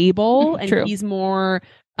stable and he's more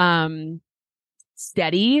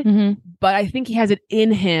steady, but I think he has it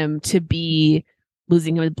in him to be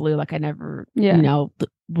losing him with Blue. Like I never, you know,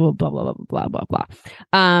 blah, blah, blah, blah, blah, blah.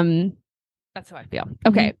 That's how I feel.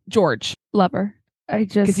 Okay. George. Lover.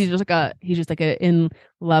 Because he's just like a in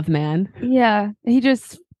love man. Yeah. He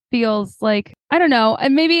just feels like, I don't know.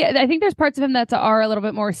 And maybe I think there's parts of him that are a little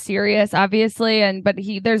bit more serious, obviously. But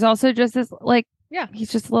there's also just this like,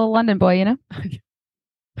 he's just a little London boy, you know?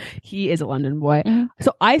 He is a London boy.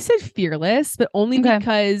 So I said fearless, but only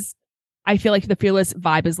because I feel like the fearless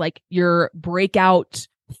vibe is like your breakout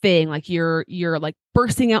thing. Like you're like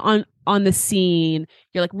bursting out on the scene.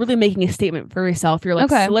 You're like really making a statement for yourself. You're like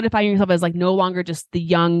solidifying yourself as like no longer just the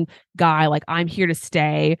young guy. Like I'm here to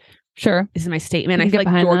stay. Sure. This is my statement. I feel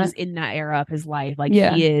like George is in that era of his life. Like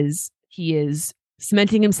he is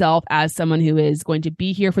cementing himself as someone who is going to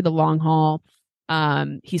be here for the long haul.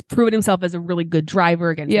 He's proven himself as a really good driver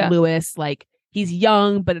against Lewis. Like he's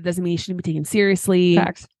young, but it doesn't mean he shouldn't be taken seriously.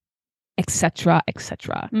 Facts. Etc.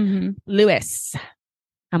 Etc. Lewis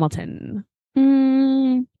Hamilton.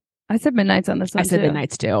 I said Midnights on this one. I said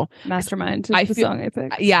Midnights too. Mastermind is the song I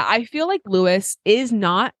picked. Yeah, I feel like Lewis is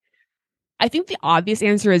not. I think the obvious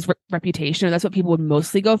answer is reputation. That's what people would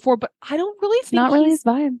mostly go for, but I don't really think not really his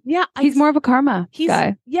vibe. Yeah. He's more of a karma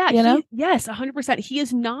guy. Yeah. You know? Yes, 100%. He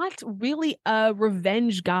is not really a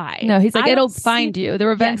revenge guy. No, he's like, it'll find you. The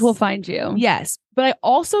revenge will find you. Yes. But I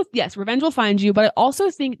also, revenge will find you. But I also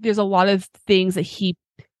think there's a lot of things that he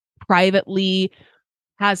privately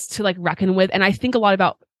has to like reckon with. And I think a lot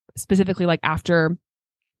about specifically like after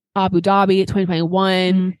Abu Dhabi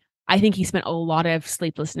 2021, I think he spent a lot of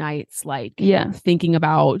sleepless nights, like thinking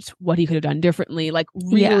about what he could have done differently, like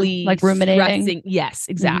really like ruminating. Stressing. Yes,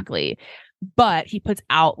 exactly. But he puts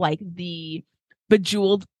out like the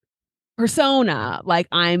bejeweled persona, like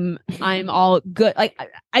I'm all good. Like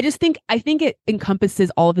I think it encompasses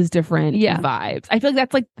all of his different vibes. I feel like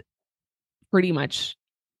that's like pretty much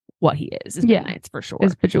what he is Midnight's for sure.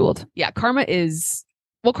 Is bejeweled. Yeah, Karma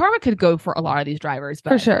could go for a lot of these drivers,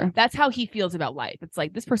 but for sure. That's how he feels about life. It's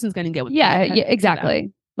like this person's going to get what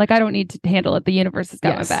exactly. Like I don't need to handle it. The universe has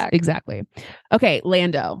got my back. Exactly. Okay,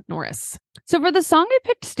 Lando Norris. So for the song I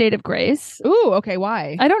picked State of Grace. Ooh, okay,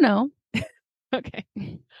 why? I don't know. Okay.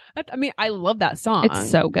 I mean, I love that song.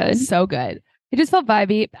 It's so good. So good. It just felt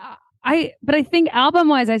vibey. But I think album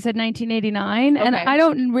wise I said 1989 and I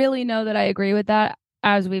don't really know that I agree with that.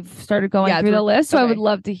 As we've started going through the list. So I would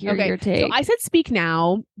love to hear your take. So I said Speak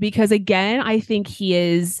Now because again, I think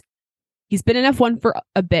he's been in F1 for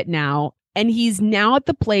a bit now. And he's now at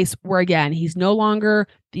the place where again, he's no longer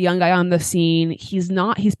the young guy on the scene. He's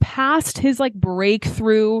past his like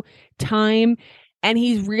breakthrough time. And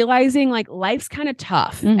he's realizing like life's kind of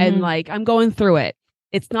tough. And like I'm going through it.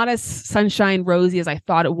 It's not as sunshine rosy as I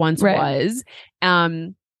thought it once was.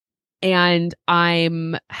 And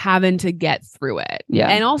I'm having to get through it. Yeah.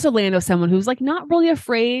 And also Lando's someone who's like not really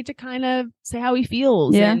afraid to kind of say how he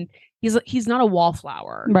feels. Yeah. And he's not a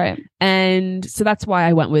wallflower. Right. And so that's why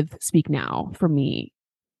I went with Speak Now for me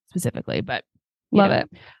specifically. But love it.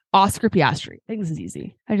 Oscar Piastri. I think this is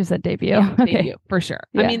easy. I just said debut. Yeah, debut for sure.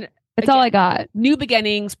 Yeah. I mean, it's all I got. New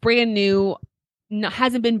beginnings, brand new.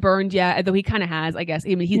 Hasn't been burned yet, though he kind of has, I guess.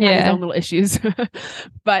 I mean, he's had his own little issues.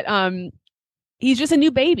 But he's just a new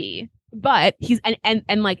baby, but he's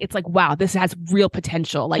and like it's like wow, this has real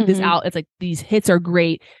potential. Like this it's like these hits are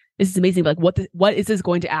great. This is amazing. But like what is this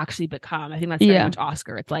going to actually become? I think that's very much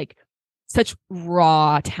Oscar. It's like such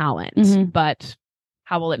raw talent, but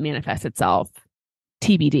how will it manifest itself?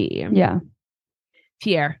 TBD. Yeah.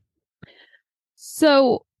 Pierre.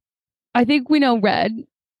 So I think we know Red.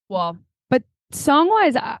 Well, but song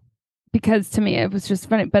wise, because to me it was just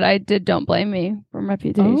funny, but I did Don't Blame Me from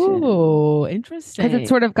Reputation. Oh, interesting. Because it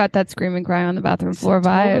sort of got that scream and cry on the bathroom floor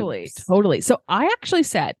vibe. Totally. So I actually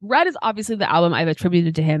said Red is obviously the album I've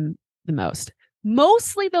attributed to him the most.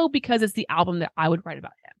 Mostly though, because it's the album that I would write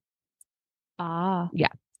about him. Yeah.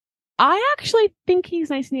 I actually think he's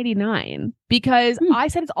 1989 because I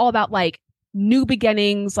said it's all about like new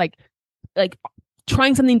beginnings, like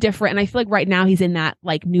trying something different. And I feel like right now he's in that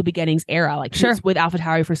like new beginnings era. Like he's with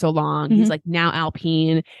AlphaTauri for so long. He's like now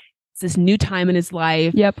Alpine. It's this new time in his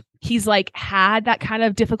life. Yep. He's like had that kind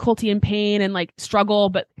of difficulty and pain and like struggle,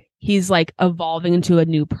 but he's like evolving into a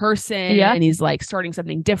new person and he's like starting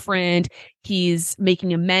something different. He's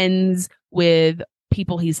making amends with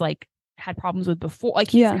people he's like had problems with before.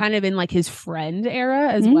 Like he's kind of in like his friend era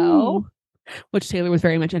as well, which Taylor was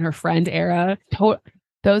very much in her friend era.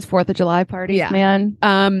 Those 4th of July parties, man.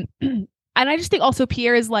 And I just think also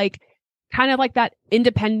Pierre is like kind of like that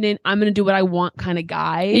independent, I'm going to do what I want kind of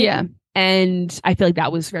guy. Yeah. And I feel like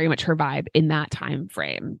that was very much her vibe in that time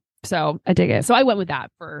frame. So I dig it. So I went with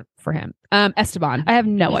that for him. Esteban. I have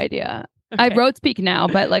no idea. Okay. I wrote Speak Now,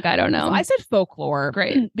 but like, I don't know. So I said Folklore.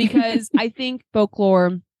 Great. Because I think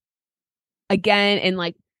Folklore, again, and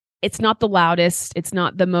like, it's not the loudest. It's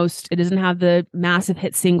not the most. It doesn't have the massive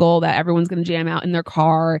hit single that everyone's going to jam out in their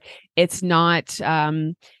car. It's not.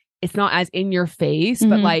 It's not as in your face,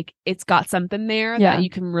 but like it's got something there that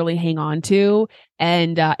you can really hang on to.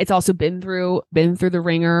 And it's also been through the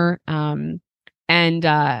ringer. And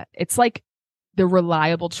it's like the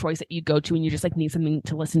reliable choice that you go to when you just like need something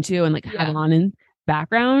to listen to and like have on in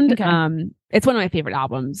background. Okay. It's one of my favorite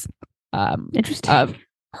albums. Interesting. Of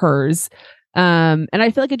hers. And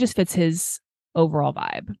I feel like it just fits his overall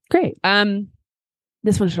vibe. Great.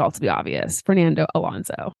 This one should also be obvious. Fernando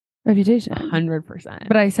Alonso. Reputation. 100%.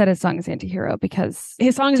 But I said his song is Antihero because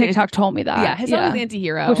his song is TikTok told me that. Yeah, his song is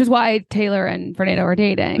Antihero. Which is why Taylor and Fernando are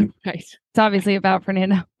dating. Right. It's obviously about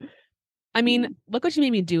Fernando. I mean, Look What You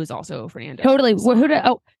Made Me Do is also Fernando. Totally.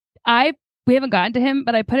 We haven't gotten to him,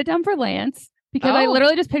 but I put it down for Lance because I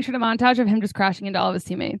literally just pictured a montage of him just crashing into all of his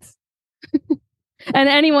teammates. And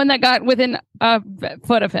anyone that got within a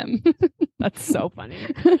foot of him. That's so funny.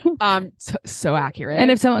 So accurate.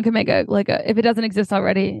 And if someone could make if it doesn't exist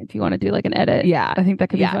already, if you want to do like an edit, I think that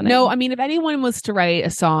could be funny. No, I mean, if anyone was to write a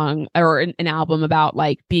song or an album about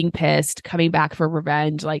like being pissed, coming back for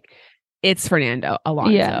revenge, like it's Fernando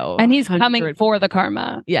Alonso. Yeah, and he's coming for the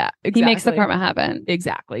karma. Yeah, exactly. He makes the karma happen.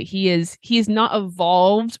 Exactly. He's not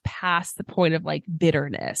evolved past the point of like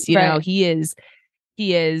bitterness. You know, he is,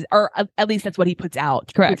 or at least that's what he puts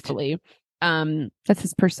out. Correct. Truthfully. That's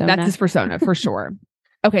his persona. That's his persona for sure.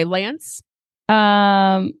 Okay, Lance.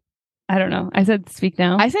 I don't know. I said Speak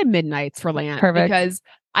Now. I said Midnights for Lance. Perfect. Because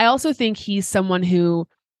I also think he's someone who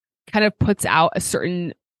kind of puts out a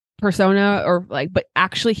certain persona or like, but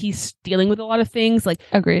actually he's dealing with a lot of things like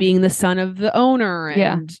being the son of the owner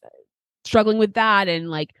and struggling with that. And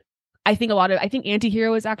like, I think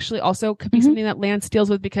Antihero is actually also could be something that Lance deals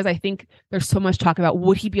with, because I think there's so much talk about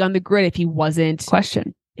would he be on the grid if he wasn't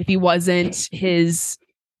his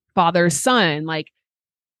father's son. Like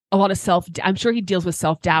a lot of I'm sure he deals with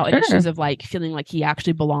self-doubt and issues of like feeling like he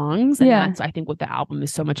actually belongs. And that's, I think, what the album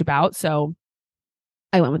is so much about. So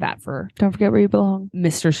I went with that for Don't Forget Where You Belong,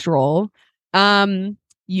 Mr. Stroll.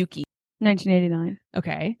 Yuki. 1989.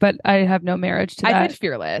 Okay. But I have no marriage to that. I said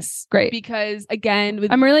Fearless. Great. Because again,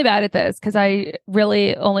 I'm really bad at this because I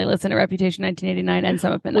really only listen to Reputation 1989 and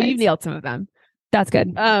some of Midnights. Well, you've nailed some of them. That's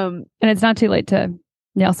good. And it's not too late to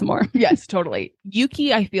nail some more. Yes, totally.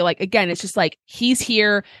 Yuki, I feel like, again, it's just like he's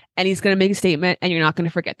here and he's going to make a statement and you're not going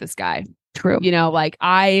to forget this guy. True. You know, like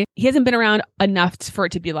he hasn't been around enough for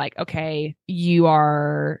it to be like, okay, you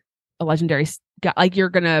are a legendary guy, like you're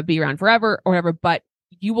going to be around forever or whatever, but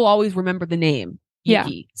you will always remember the name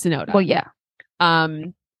Yuki Tsunoda. Well, yeah.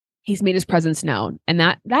 He's made his presence known. And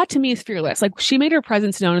that to me is Fearless. Like she made her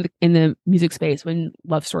presence known in the music space when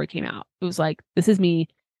Love Story came out. It was like, this is me.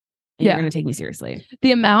 And you're going to take me seriously.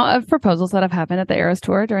 The amount of proposals that have happened at the Eras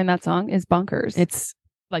Tour during that song is bonkers. It's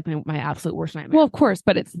like my absolute worst nightmare. Well, of course,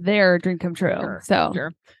 but it's their dream come true. Sure. It's not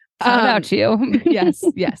about you. yes,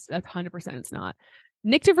 that's 100%. It's not.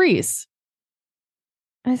 Nick DeVries.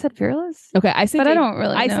 I said Fearless. Okay, I said, but I don't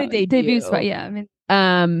really. I said debut. Yeah, I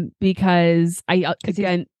mean, because again,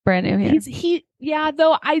 he's brand new here.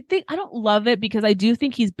 Though I don't love it because I do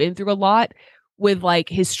think he's been through a lot with like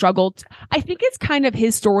his struggle. I think it's kind of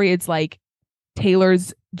his story. It's like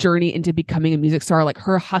Taylor's journey into becoming a music star, like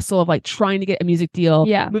her hustle of like trying to get a music deal,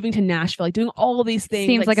 moving to Nashville, like doing all of these things.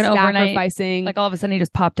 Seems like an overnight, sacrificing. Like all of a sudden he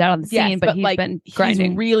just popped out on the scene, but he's been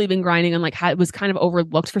grinding. He's really been grinding and like was kind of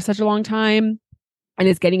overlooked for such a long time. And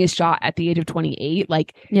is getting his shot at the age of 28.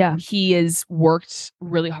 Like, he has worked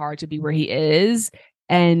really hard to be where he is.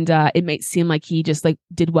 And it may seem like he just like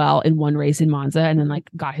did well in one race in Monza and then like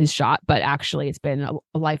got his shot. But actually, it's been a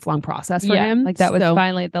lifelong process for him. Like that was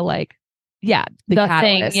finally the catalyst.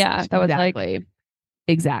 Thing. Yeah, that was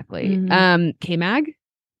exactly. Mm-hmm. K-Mag.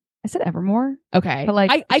 I said Evermore. Okay. But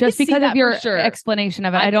like, I just because of your explanation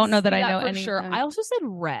of it, I don't know that I know for any. Sure. I also said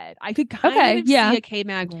Red. I could kind of see a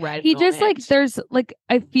K-Mag Red. He just like, there's like,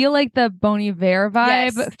 I feel like the Bon Iver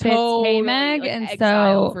vibe fits K-Mag. Like and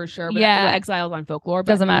Exile, so for sure. But Exile's on Folklore.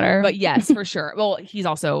 Doesn't matter. But yes, for sure. Well, he's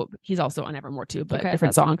also on Evermore too, but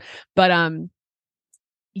different song. But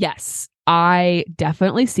yes, I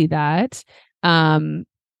definitely see that.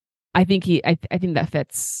 I think that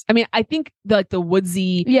fits. I mean, I think the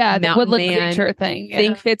woodsy, the woodland creature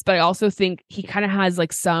thing fits, but I also think he kind of has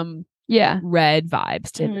like some red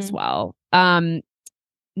vibes to him as well.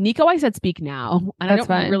 Nico, I said Speak Now, and I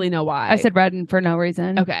don't really know why. I said Red and for no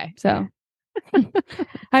reason. Okay, so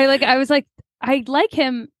I was like, I like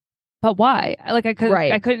him, but why? Like I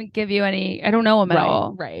couldn't give you any. I don't know him at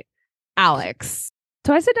all. Right, Alex.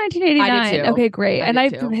 So I said 1989. I did too. Okay, great.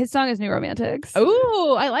 His song is New Romantics.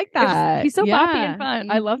 Oh, I like that. He's so poppy and fun.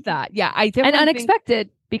 I love that. Yeah, and unexpected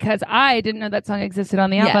because I didn't know that song existed on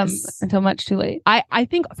the album until much too late. I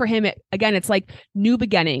think for him, it's like new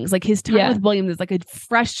beginnings. Like his time with Williams is like a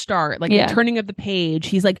fresh start, like a turning of the page.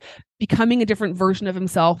 He's like becoming a different version of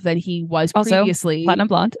himself than he was previously. Platinum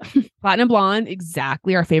Blonde. Platinum Blonde,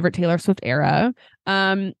 exactly. Our favorite Taylor Swift era.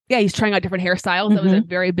 He's trying out different hairstyles. Mm-hmm. That was a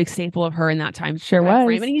very big staple of her in that time. Sure was.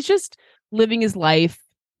 Frame. And he's just living his life,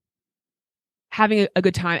 having a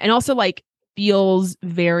good time, and also like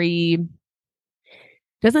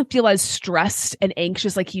doesn't feel as stressed and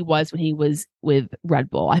anxious like he was when he was with Red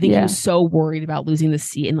Bull. I think he was so worried about losing the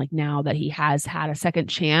seat, and like now that he has had a second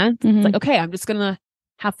chance, it's like, okay, I'm just gonna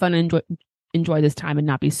have fun and enjoy this time and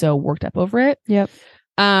not be so worked up over it. Yep.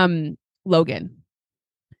 Logan.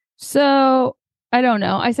 So I don't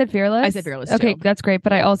know. I said Fearless. I said Fearless. Okay, too. That's great.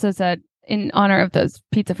 But I also said in honor of those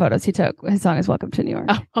pizza photos he took, his song is Welcome to New York.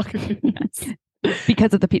 Oh, okay.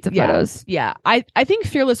 because of the pizza photos. Yeah. I think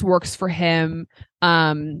Fearless works for him.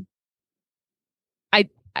 I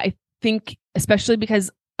think especially because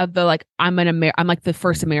of the like I'm like the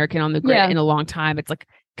first American on the grid in a long time. It's like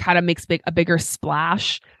kind of makes a bigger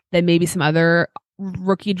splash than maybe some other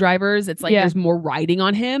rookie drivers. It's like there's more riding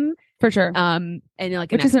on him for sure. And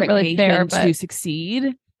like which an isn't really fair to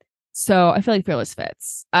succeed. So I feel like Fearless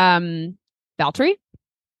fits. Valtteri.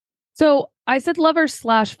 So I said lover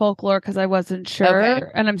 / folklore because I wasn't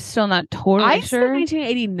sure, and I'm still not totally sure. I said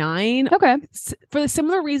 1989. Okay, for the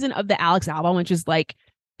similar reason of the Alex album, which is like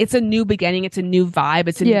it's a new beginning, it's a new vibe,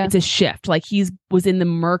 it's a shift. Like was in the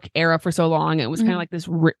Merc era for so long, it was kind of like this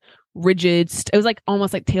rigid. It was like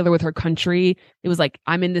almost like Taylor with Her Country. It was like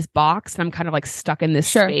I'm in this box and I'm kind of like stuck in this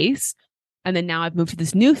space. And then now I've moved to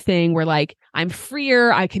this new thing where like I'm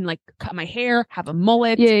freer. I can like cut my hair, have a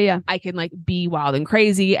mullet. Yeah. I can like be wild and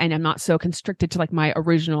crazy, and I'm not so constricted to like my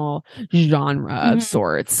original genre of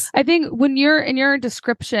sorts. I think when you're in your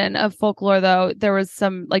description of folklore, though, there was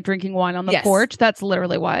some like drinking wine on the porch. That's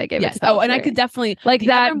literally why I gave it to Valtteri. Oh, and I could definitely like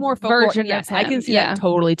that more version. Yes, I can see that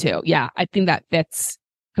totally too. Yeah, I think that fits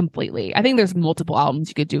completely. I think there's multiple albums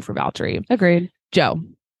you could do for Valtteri. Agreed. Joe.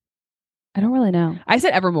 I don't really know. I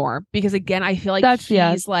said Evermore because again, I feel like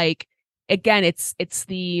he's like, again, it's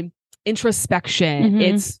the introspection.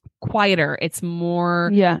 It's quieter. It's more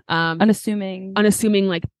unassuming,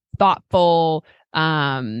 like thoughtful,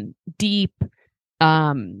 deep,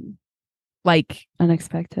 like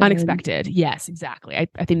unexpected. Yes, exactly.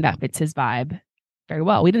 I think that fits his vibe very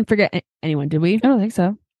well. We didn't forget anyone, did we? I don't think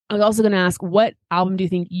so. I was also going to ask, what album do you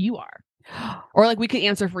think you are? Or like we could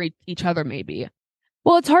answer for each other maybe.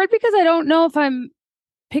 Well, it's hard because I don't know if I'm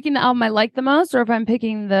picking the album I like the most or if I'm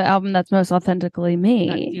picking the album that's most authentically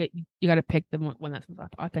me. You got to pick the one that's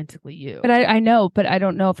most authentically you. But I know, but I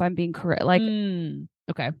don't know if I'm being correct. Like,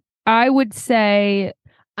 okay. I would say...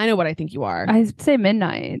 I know what I think you are. I'd say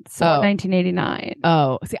Midnight. So 1989.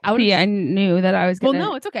 Oh, see, I knew that I was going to... Well,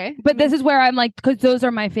 no, it's okay. But this is where I'm like, because those are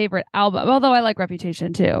my favorite album. Although I like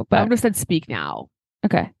Reputation too. But I would have said Speak Now.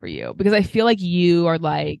 Okay. For you. Because I feel like you are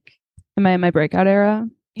like... Am I in my breakout era?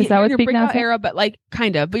 Is that what your breakout era? But like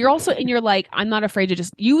kind of. But you're also in your like, I'm not afraid to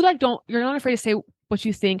just, you're not afraid to say what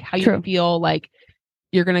you think, how you feel like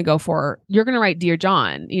you're going to write Dear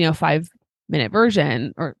John, 5-minute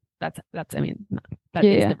version, or that is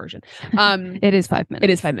the version. It is 5 minutes. It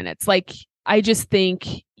is 5 minutes. Like, I just think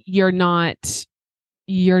you're not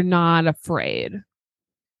afraid.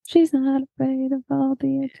 She's not afraid of all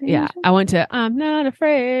the attention. Yeah. I went to, I'm not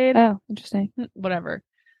afraid. Oh, interesting. Whatever.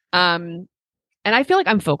 And I feel like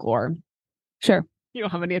I'm folklore. Sure. You don't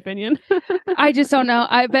have any opinion? I just don't know.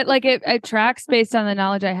 I bet like it tracks based on the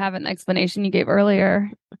knowledge I have and the explanation you gave earlier.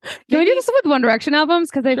 Can we do this with One Direction albums?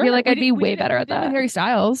 Because I feel like I'd be way better at that. Harry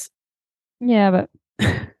Styles. Yeah, but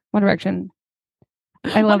One Direction.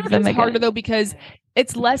 I love them. It's harder though because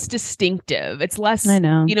it's less distinctive. It's less,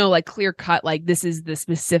 like clear cut. Like this is the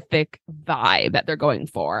specific vibe that they're going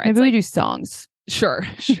for. Maybe we do songs. Sure.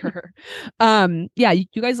 Yeah,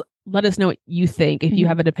 you guys let us know what you think. If you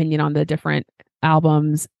have an opinion on the different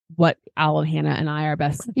albums, what Al, Hannah, and I are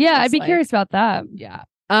best. Yeah, I'd be curious about that. Yeah.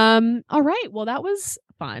 All right. Well, that was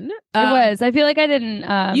fun. It was. I feel like I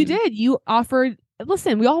didn't. You did. You offered.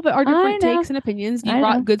 Listen, we all have our different takes and opinions. You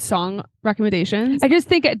brought good song recommendations. I just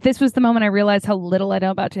think this was the moment I realized how little I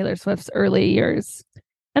know about Taylor Swift's early years,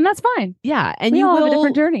 and that's fine. Yeah, and you will have a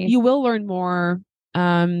different journey. You will learn more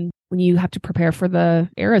when you have to prepare for the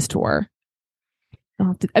Eras tour.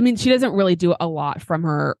 She doesn't really do a lot from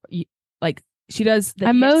her. Like she does.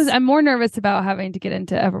 I'm more nervous about having to get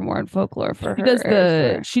into Evermore and folklore for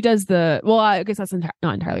her. She does the. Well, I guess that's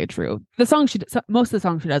not entirely true. The songs most of the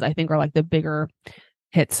songs she does, I think, are like the bigger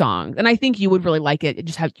hit songs, and I think you would really like it.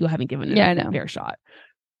 You haven't given it a fair shot.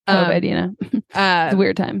 COVID, it's a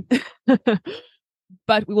weird time.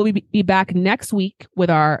 But we will be back next week with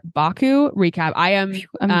our Baku recap.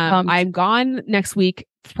 I'm gone next week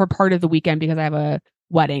for part of the weekend because I have a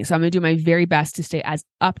wedding. So I'm going to do my very best to stay as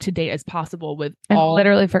up to date as possible with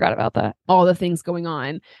literally forgot about that. All the things going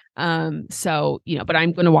on. So, but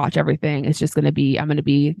I'm going to watch everything. It's just going to be, I'm going to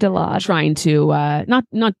be trying to,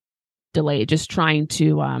 not delay, just trying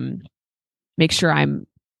to make sure I'm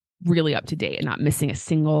really up to date and not missing a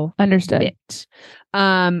single bit.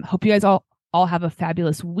 Hope you guys all have a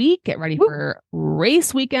fabulous week. Get ready for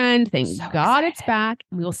race weekend. Thank God it's back.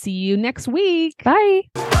 We will see you next week. Bye.